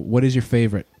eye and go, "What is your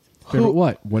favorite? Favorite Who-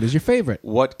 what? What is your favorite?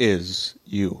 What is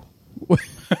you?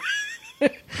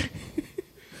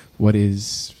 What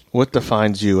is What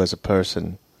defines you as a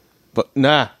person? But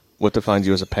what defines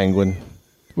you as a penguin?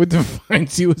 what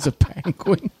defines you as a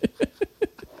penguin?"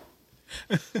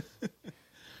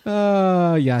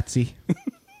 Yahtzee.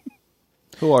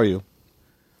 Who are you?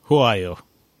 Who are you?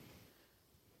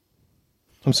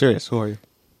 I'm serious. Who are you?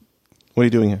 What are you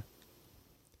doing here?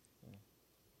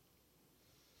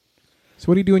 So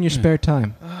what do you do in your spare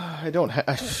time? I don't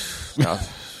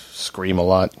scream a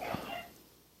lot.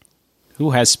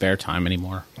 Who has spare time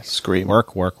anymore? Scream.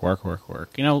 Work.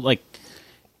 You know, like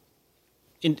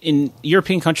in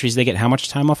European countries, they get how much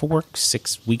time off of work?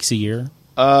 6 weeks a year?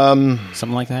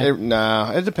 Something like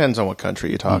that? It depends on what country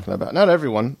you're talking about. Not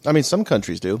everyone. I mean, some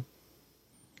countries do.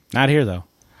 Not here, though.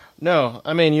 No,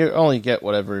 I mean, you only get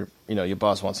whatever, your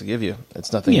boss wants to give you.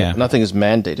 It's nothing. Yeah. Nothing is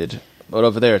mandated. But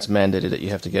over there, it's mandated that you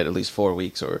have to get at least 4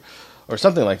 weeks or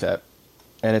something like that.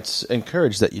 And it's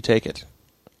encouraged that you take it.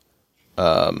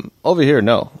 Over here,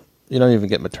 no. You don't even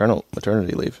get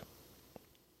maternity leave.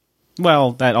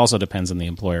 Well, that also depends on the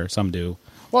employer. Some do.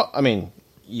 Well, I mean,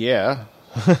 yeah.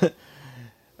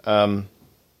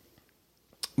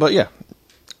 But yeah,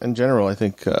 in general, I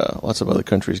think lots of other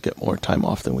countries get more time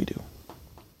off than we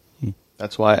do.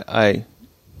 That's why I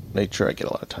make sure I get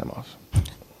a lot of time off.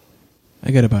 I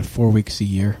got about 4 weeks a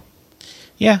year.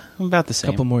 Yeah, I'm about the A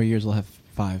same. couple more years, I'll have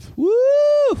 5. Woo!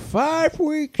 5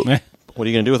 weeks. Eh. What are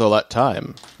you going to do with all that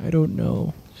time? I don't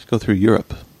know. Just go through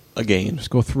Europe again.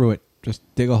 Just go through it. Just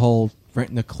dig a hole right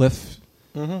in the cliff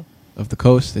of the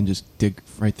coast and just dig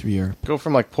right through Europe. Go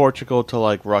from like Portugal to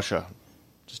like Russia.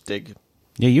 Just dig.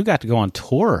 Yeah, you got to go on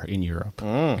tour in Europe.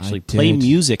 Actually, I play did.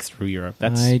 music through Europe.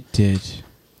 I did.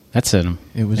 That's an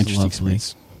It was interesting lovely.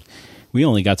 experience. We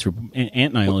only got through. Aunt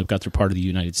and I only got through part of the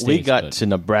United States. We got but- to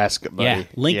Nebraska, buddy. Yeah,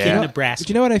 Lincoln, Yeah. Nebraska. But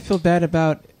you know what I feel bad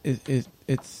about?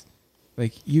 It's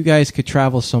like you guys could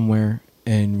travel somewhere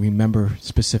and remember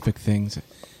specific things.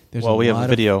 There's Well, we have a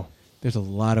video. There's a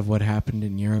lot of what happened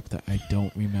in Europe that I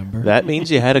don't remember. That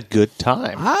means you had a good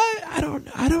time. I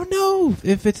don't know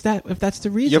if that's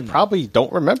the reason. You probably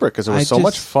don't remember it because it was I so just-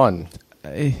 much fun.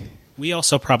 We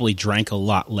also probably drank a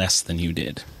lot less than you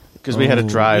did. Because we had to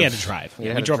drive. We had to drive. We Yeah,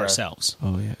 had we to drove drive. ourselves.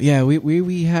 Oh yeah, yeah.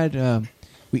 We had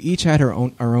we each had our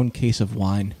own case of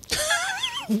wine.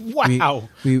 Wow.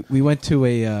 We went to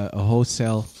a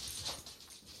wholesale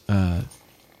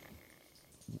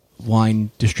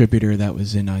wine distributor that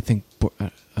was in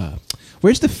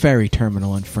where's the ferry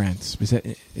terminal in France?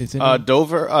 Is it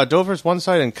Dover. Dover's one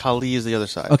side and Calais is the other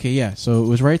side. Okay, yeah. So it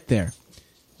was right there.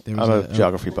 There was I'm a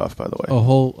geography buff, by the way. a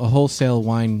wholesale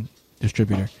wine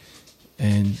distributor,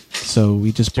 and so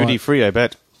we just Duty bought. free, I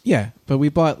bet. Yeah, but we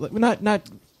bought not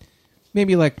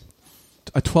maybe like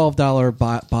a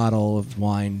 $12 bottle of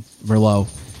wine Merlot,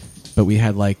 but we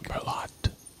had like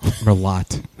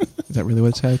Merlot. Is that really what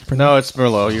it's pronounced? No, it's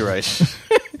Merlot. You're right.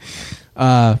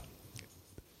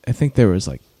 I think there was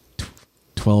like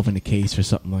 12 in a case or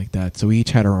something like that. So we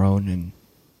each had our own, and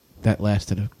that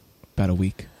lasted about a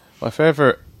week. If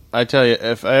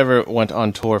I ever went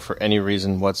on tour for any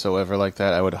reason whatsoever like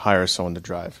that, I would hire someone to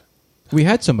drive. We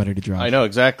had somebody to drive. I know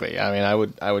exactly. I mean,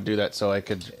 I would do that so I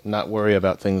could not worry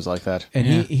about things like that. And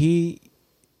Yeah. he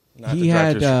Not he to drive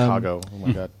had to Chicago. Oh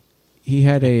my god. he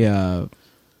had a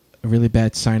really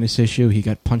bad sinus issue. He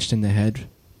got punched in the head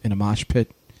in a mosh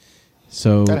pit.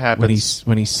 So That happens.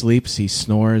 when he sleeps, he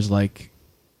snores like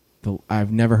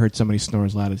I've never heard somebody snore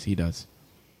as loud as he does.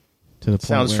 To the point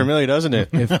Sounds where familiar, doesn't it?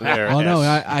 If, There, well, no,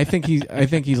 yes. I think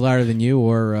he's louder than you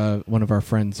or one of our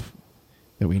friends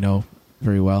that we know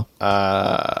very well.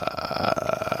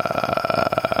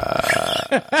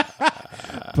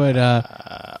 But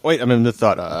Wait, I'm in the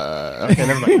thought. Okay,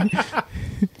 never mind.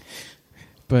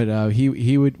 But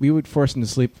we would force him to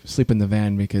sleep in the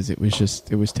van because it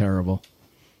was terrible.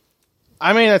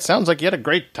 I mean, that sounds like you had a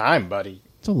great time, buddy.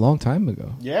 It's a long time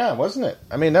ago. Yeah, wasn't it?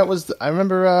 I mean, I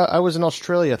remember I was in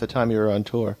Australia at the time you were on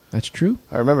tour. That's true.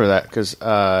 I remember that because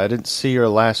I didn't see your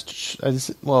last...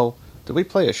 well, did we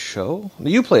play a show?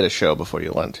 You played a show before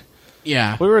you went.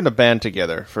 Yeah. We were in a band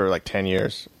together for like 10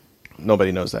 years.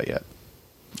 Nobody knows that yet.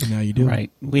 Now you do.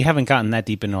 Right. We haven't gotten that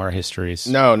deep into our histories.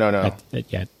 No.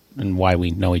 Yet, and why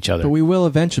we know each other. But we will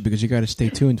eventually because you got to stay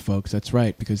tuned, folks. That's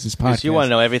right, because this podcast... You want to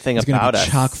know everything is about be us.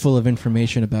 chock full of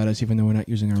information about us, even though we're not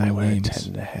using our I real wear a names.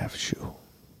 10.5 shoe.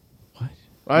 What?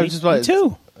 I Me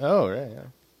too. Oh, right,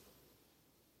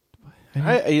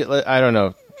 yeah. I don't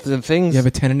know. The things... You have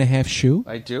a 10.5 shoe?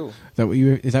 I do.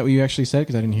 Is that what you actually said?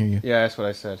 Because I didn't hear you. Yeah, that's what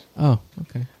I said. Oh,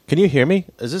 okay. Can you hear me?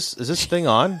 Is this thing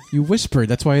on? You whispered.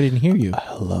 That's why I didn't hear you.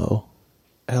 Hello.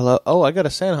 Oh, I got a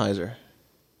Sennheiser.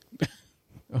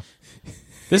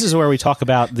 This is where we talk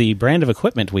about the brand of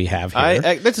equipment we have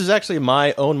here. This is actually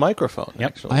my own microphone. Yep.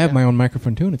 Actually. I have my own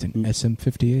microphone too, and it's an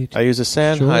SM58. I use a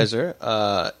Sennheiser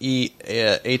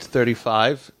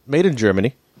E835, made in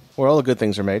Germany, where all the good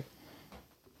things are made.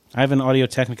 I have an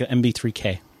Audio-Technica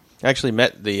MB3K. I actually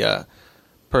met the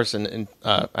person in.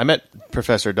 I met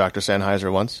Professor Dr.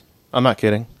 Sennheiser once. I'm not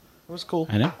kidding. It was cool.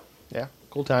 I know. Yeah,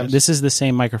 cool times. This is the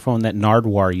same microphone that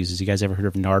Nardwar uses. You guys ever heard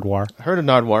of Nardwar? I heard of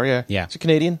Nardwar, yeah. Yeah. It's a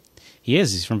Canadian. He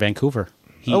is. He's from Vancouver.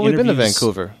 We've been to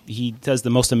Vancouver. He does the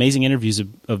most amazing interviews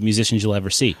of musicians you'll ever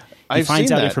see. He I've finds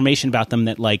seen out that. information about them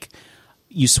that, like,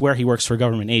 you swear he works for a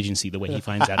government agency the way he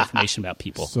finds out information about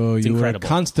people. So it's you incredible. were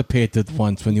constipated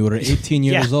once when you were 18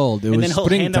 years old. It and was then he'll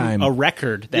hand springtime. him a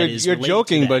record that is You're related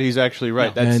joking, to that. but he's actually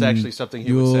right. No. That's And actually something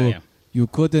he would say. Yeah. You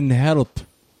couldn't help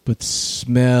but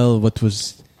smell what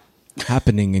was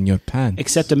happening in your pants.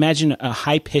 Except imagine a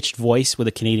high-pitched voice with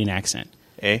a Canadian accent.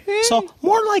 Eh? So,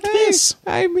 more like this.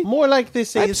 I mean, More like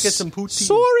this. I'm Let's get some poutine.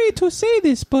 sorry to say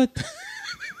this, but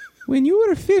when you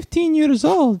were 15 years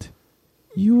old,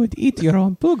 you would eat your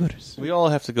own boogers. We all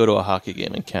have to go to a hockey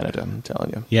game in Canada, I'm telling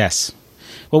you. Yes.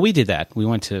 Well, we did that. We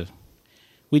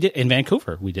did in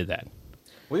Vancouver. We did that.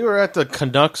 We were at the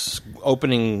Canucks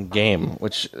opening game,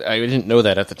 which I didn't know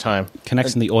that at the time.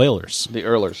 Canucks and the Oilers. The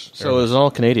Oilers. So it was an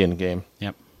all-Canadian game.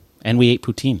 Yep. And we ate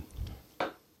poutine.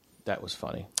 That was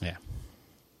funny. Yeah.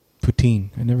 Poutine.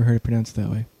 I never heard it pronounced that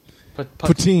way.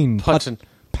 Poutine. Poutine.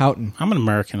 Poutin. I'm an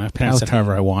American. I pronounce it Poutine.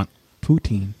 however I want.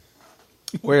 Poutine.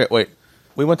 Wait.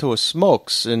 We went to a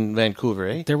Smokes in Vancouver,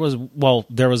 eh? There was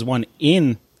one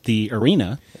in the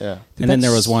arena, Yeah. and then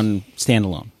there was one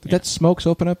standalone. Did that Smokes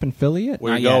open up in Philly yet?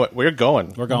 We're Not going. yet. We're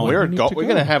going. We're going. We're We need to We're go.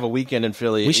 going to have a weekend in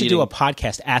Philly. We should do eating. a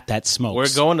podcast at that Smokes.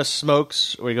 We're going to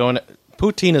Smokes. We're going.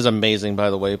 Poutine is amazing,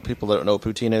 by the way. People that don't know what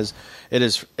poutine is. It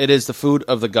is the food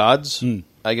of the gods.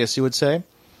 I guess you would say.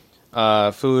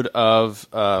 Food of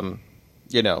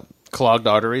clogged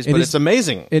arteries, but it's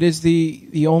amazing. It is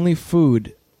the only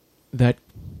food that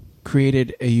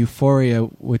created a euphoria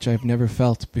which I've never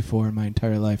felt before in my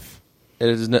entire life. It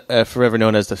is forever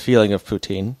known as the feeling of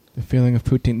poutine The feeling of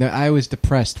poutine. I was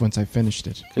depressed once I finished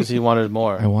it. because he wanted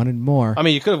more. I wanted more. I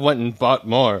mean, you could have went and bought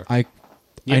more. I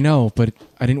know, but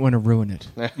I didn't want to ruin it.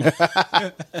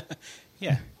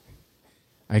 Yeah.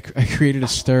 I created a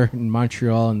stir in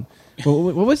Montreal, and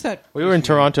what was that? We were in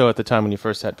Toronto at the time when you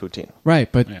first had poutine. Right,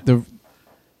 but Yeah.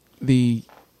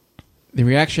 the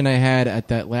reaction I had at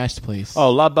that last place.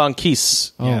 Oh, La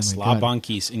Banquise. Oh Yes, my La God.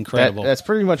 Banquise, incredible. That's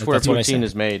pretty much where That's what I poutine said.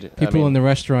 is made. People in the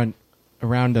restaurant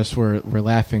around us were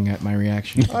laughing at my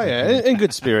reaction. Oh yeah, in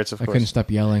good spirits, of I couldn't course. stop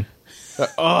yelling.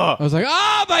 I was like,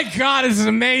 "Oh my God, this is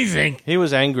amazing!" He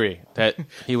was angry that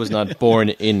he was not born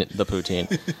in the poutine.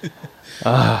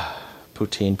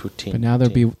 Poutine. But now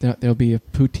there'll be a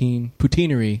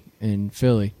poutinery in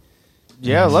Philly.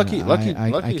 Yeah, lucky I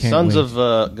can't sons wait.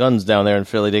 of guns down there in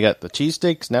Philly. They got the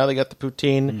cheesesteaks. Now they got the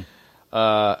poutine.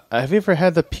 Have you ever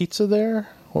had the pizza there?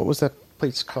 What was that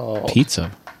place called?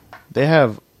 Pizza. They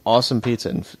have awesome pizza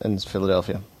in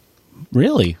Philadelphia.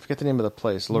 Really? Forget the name of the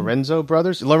place. Lorenzo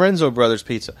Brothers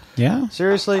Pizza. Yeah.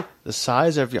 Seriously, the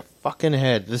size of your fucking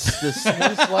head. This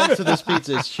slice of this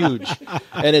pizza is huge,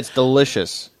 and it's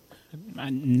delicious. I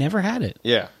never had it.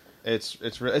 Yeah,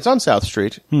 it's on South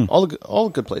Street. All the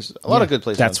good places. A lot of good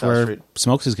places. That's on South where Street.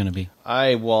 Smokes is going to be.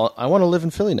 I want to live in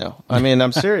Philly now. I mean,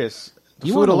 I'm serious. The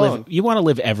You food want to alone. live. You want to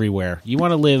live everywhere. You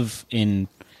want to live in.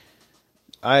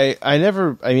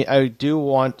 I do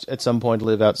want at some point to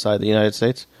live outside the United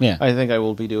States. Yeah. I think I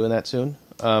will be doing that soon.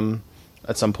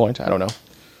 At some point, I don't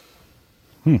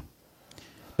know.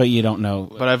 But you don't know.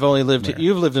 But I've only lived. Where?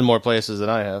 You've lived in more places than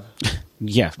I have.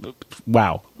 Yeah.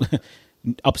 Wow.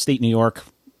 upstate New York,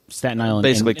 Staten Island,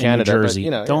 Basically and Canada, New but, Jersey.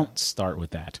 you know, Don't start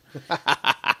with that.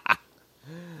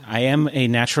 I am a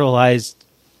naturalized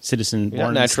citizen. You're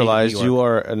Born not in the state of New naturalized. York. You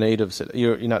are a native citizen.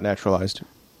 You're not naturalized.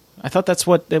 I thought that's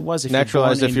what it was. If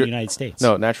Naturalized you're born if in you're the United States.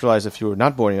 No, naturalized if you were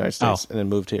not born in the United States Oh. and then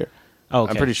moved here. Oh,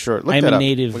 okay. I'm pretty sure. Look I'm that a up.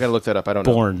 native. We got to look that up. I don't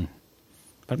know. Born,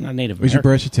 but I'm not Native Where's your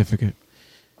American. birth certificate?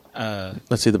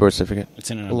 Let's see the birth certificate. It's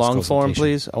in an long undisclosed form, location.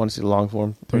 please. I want to see the long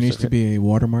form. There birth needs to certificate. be a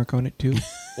watermark on it too.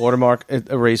 Watermark,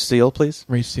 a raised seal, please.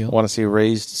 Race seal. I want to see a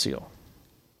raised seal.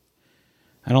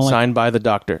 I don't like. Signed by the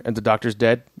doctor. And the doctor's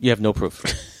dead, you have no proof.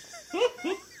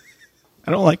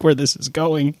 I don't like where this is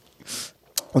going.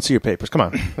 Let's see your papers. Come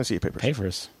on. Let's see your papers.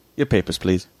 Papers. Your papers,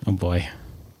 please. Oh boy.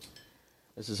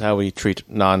 This is how we treat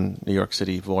non-New York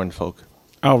City born folk.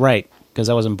 Oh right, because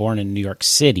I wasn't born in New York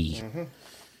City,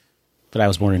 but I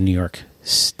was born in New York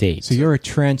State. So you're a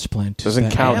transplant. to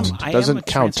Doesn't Staten count. Island. I am Doesn't a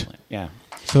count. transplant. Yeah.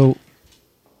 So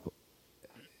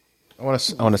I want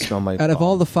to smell my out of ball.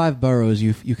 all the 5 boroughs,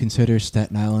 you consider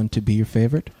Staten Island to be your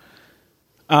favorite?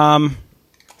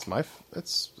 It's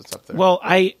up there. Well,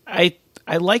 I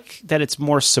like that it's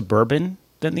more suburban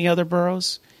than the other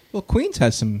boroughs. Well, Queens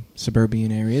has some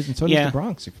suburban areas, and so does Yeah. the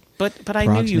Bronx. But I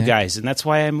Bronx knew you Neck. guys, and that's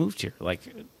why I moved here. Like,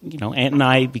 you know, Aunt and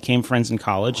I became friends in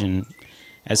college, and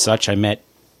as such, I met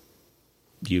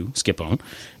you, Skipone,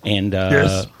 and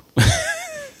Yes.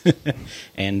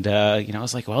 and you know, I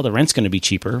was like, well, the rent's going to be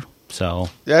cheaper, so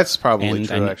That's probably and,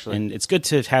 true, and, actually. and it's good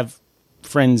to have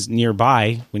friends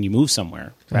nearby when you move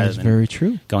somewhere, rather That's than very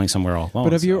true. going somewhere all alone.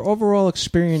 But of so. your overall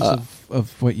experience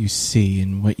of what you see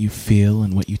and what you feel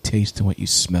and what you taste and what you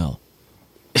smell,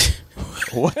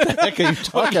 What the heck are you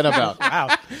talking about? Wow.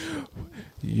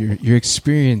 your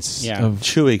experience Yeah. of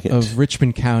Chewing it. of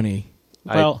Richmond County.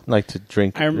 Well, I like to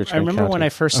drink I Richmond remember County. when I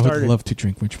first I would started. love to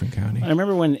drink Richmond County. I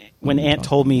remember when Aunt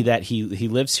told me that he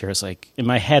lives here. I was like, in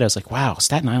my head, I was like, wow,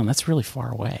 Staten Island, that's really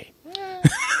far away.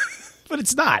 But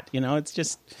it's not, you know. It's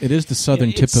just It is the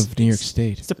southern tip of New York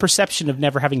State. it's the perception of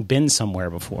never having been somewhere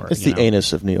before. It's you the know?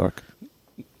 anus of New York.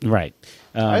 Right?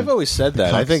 I've always said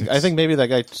that. I think coccyx. maybe that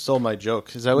guy stole my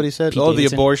joke. Is that what he said? Pete Oh, the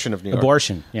Davidson? abortion of New York.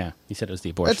 Abortion. Yeah, he said it was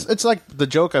the abortion. It's like the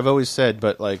joke I've always said,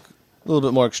 but like a little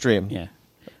bit more extreme. Yeah.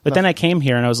 But then I came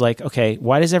here and I was like, okay,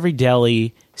 why does every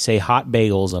deli say hot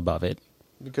bagels above it?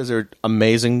 Because they're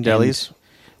amazing delis.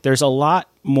 There's a lot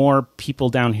more people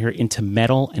down here into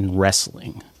metal and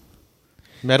wrestling.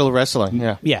 Metal wrestling,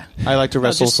 yeah. Yeah. I like to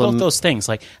wrestle just some. both those things.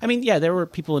 Like, I mean, yeah, there were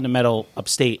people in the metal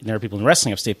upstate and there were people in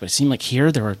wrestling upstate, but it seemed like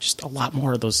here there were just a lot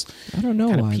more of those. I don't know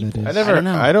kind of why people. that is. I don't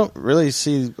know. I don't really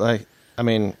see like. I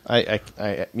mean, I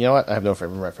you know what? I have no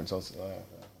frame of reference.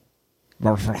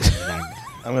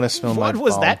 I'm gonna smell my. What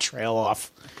was ball. that trail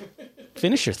off?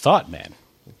 Finish your thought, man.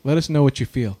 Let us know what you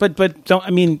feel. But don't. I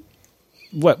mean,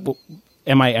 what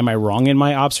am I wrong in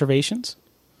my observations?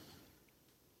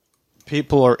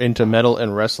 People are into metal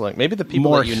and wrestling. Maybe the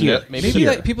people More that you here. know. Maybe Maybe here.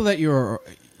 that people that you're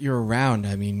around.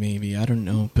 I mean, maybe I don't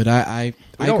know. But I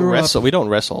we don't grew wrestle. up. We don't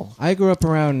wrestle. I grew up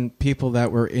around people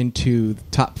that were into the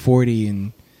top 40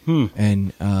 and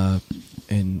the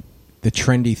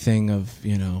trendy thing of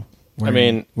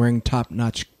wearing top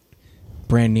notch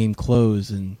brand name clothes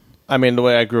and I mean, the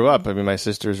way I grew up. I mean, my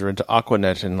sisters are into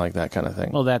Aquanet and like that kind of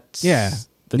thing. Well, that's yeah,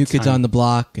 the New Kids time. on the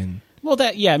Block and Well,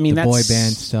 that yeah. I mean, the that's boy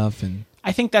band stuff and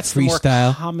I think that's the more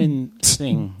freestyle. common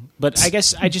thing. But I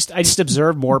guess I just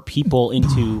observe more people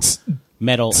into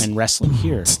metal and wrestling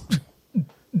here.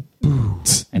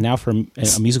 And now for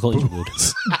a musical interlude.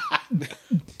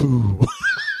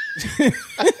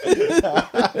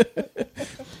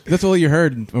 that's all you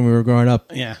heard when we were growing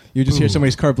up. Yeah. You just hear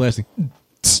somebody's car blasting.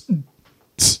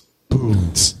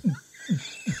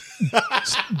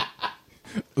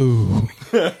 Ooh.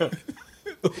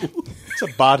 It's a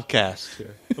podcast.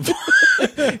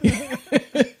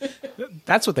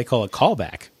 That's what they call a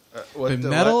callback. The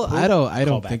metal? I don't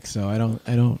Callback. think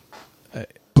so.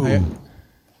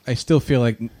 I still feel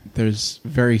like there's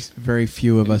very, very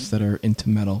few of us that are into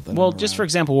metal. Well, just for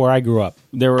example, where I grew up,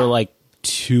 there were like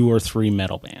 2 or 3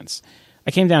 metal bands.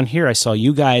 I came down here, I saw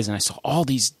you guys, and I saw all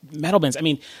these metal bands. I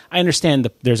mean, I understand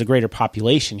that there's a greater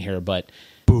population here, but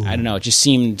I don't know. It just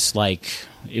seemed like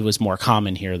it was more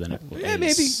common here than it was. yeah,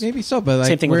 maybe so. But like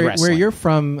Same thing with where wrestling. you're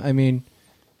from, I mean,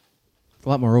 a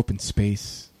lot more open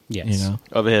space. Yes. You know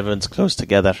Everyone's close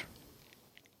together.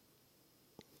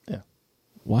 Yeah.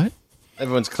 what?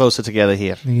 Everyone's closer together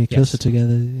here. You get closer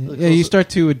together. Yeah, you start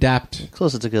to adapt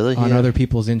Closer together on other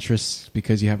people's interests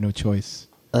because you have no choice.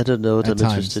 I don't know what At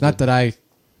times, not that I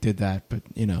did that, but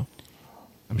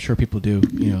I'm sure people do.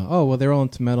 Oh well, they're all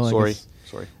into metal. Sorry.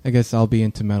 I guess I'll be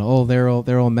into metal. Oh, they're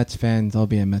all Mets fans. I'll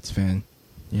be a Mets fan.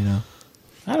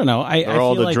 I don't know. I They're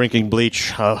all feel the like, drinking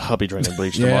bleach. I'll be drinking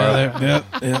bleach tomorrow.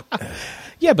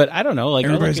 Yeah, but I don't know. Like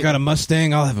Everybody's I got a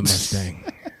Mustang. I'll have a Mustang.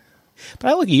 But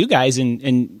I look at you guys,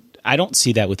 and I don't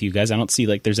see that with you guys. I don't see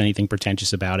like there's anything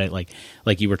pretentious about it. Like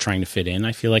you were trying to fit in.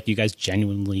 I feel like you guys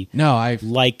genuinely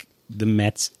like the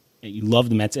Mets. You love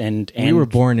the Mets, and we were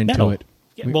born into metal. it.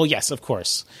 Yeah, well, yes, of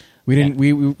course. We didn't.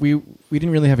 We didn't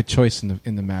really have a choice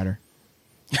in the matter.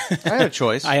 I had a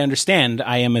choice. I understand.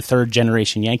 I am a third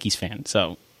generation Yankees fan,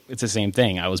 so it's the same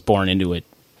thing. I was born into it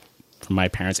from my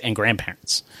parents and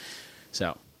grandparents.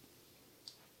 So,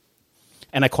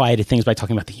 and I quieted things by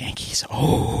talking about the Yankees.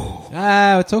 Oh,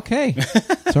 It's okay.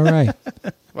 It's all right.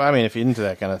 Well, I mean, if you're into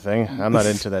that kind of thing, I'm not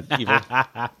into that evil.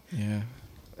 Yeah.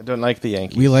 I don't like the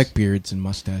Yankees. We like beards and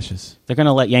mustaches. they're going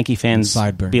to let Yankee fans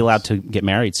Sideburns. be allowed to get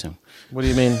married soon. What do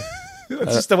you mean?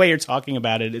 It's just the way you're talking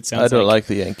about it. It sounds. I don't like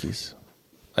the Yankees.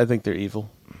 I think they're evil.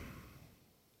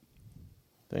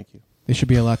 Thank you. They should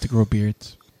be allowed to grow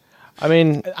beards. I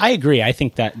mean, I agree. I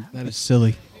think that That is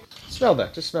silly. smell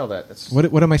that. Just smell that. It's,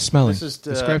 What am I smelling? This is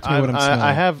Describe to me what I'm smelling.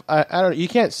 I have. I don't. You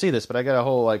can't see this, but I got a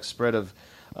whole like spread of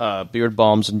beard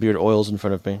balms and beard oils in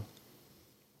front of me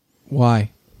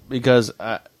Why? because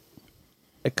it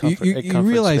You comforts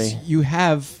realize me. you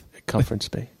have It comforts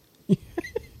me.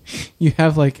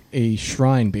 like a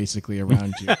shrine basically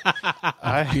around you.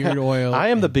 Beard oil. I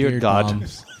am the and beard god.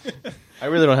 balms. I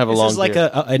really don't have a this long is like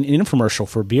beard. an infomercial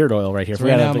for beard oil right here. So If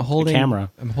we right had now a I'm holding camera.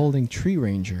 I'm holding Tree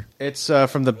Ranger. It's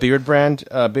from the Beard Brand.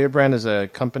 Beard Brand is a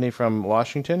company from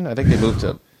Washington. I think they moved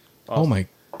to. Oh my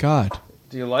god.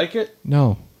 Do you like it?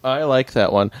 No. I like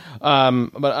that one.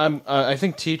 But I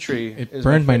think tea tree. It is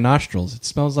burned my favorite. nostrils. It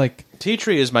smells like Tea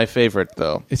tree is my favorite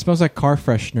though. car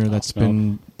freshener that's smell.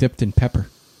 been dipped in pepper.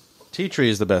 Tea tree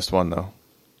is the best one though.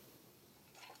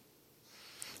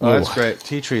 Oh, that's great.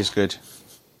 Tea tree is good.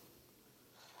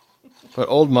 But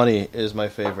Old Money is my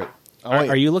favorite.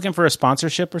 Are you looking for a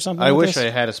sponsorship or something? I with wish this? I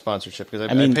had a sponsorship because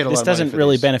I mean, paid a lot this of money doesn't for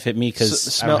really these. benefit me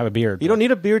because I don't have a beard. You don't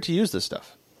need a beard to use this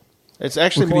stuff. It's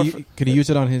actually Well, more. could he use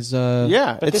it on his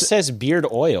Yeah, But this says beard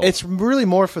oil. it's really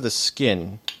more for the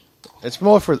skin. It's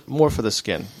more for the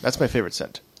skin. That's my favorite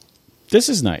scent. This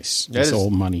is nice. That This is-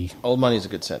 old money. Old Money is a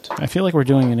good scent. I feel like we're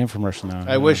doing an infomercial now.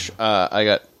 I wish I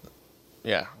got.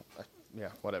 Yeah,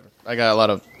 whatever.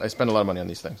 I spend a lot of money on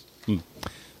these things.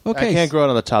 Okay. I can't grow it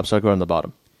on the top, so I grow it on the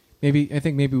bottom. I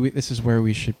think this is where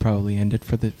we should probably end it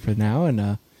for now,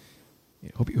 and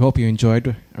hope you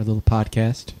enjoyed our little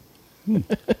podcast.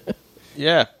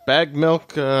 Yeah, bag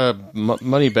milk,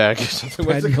 money bag. Or something.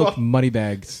 What's Bad it milk called? money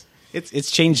bags,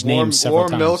 It's changed names several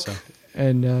warm times. milk. so.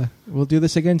 and we'll do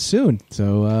this again soon.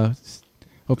 So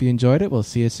hope you enjoyed it. We'll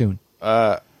see you soon.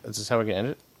 Is this how we can end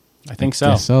it? I think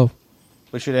so. Guess so.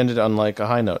 We should end it on like a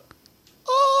high note.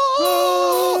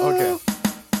 Oh! Okay.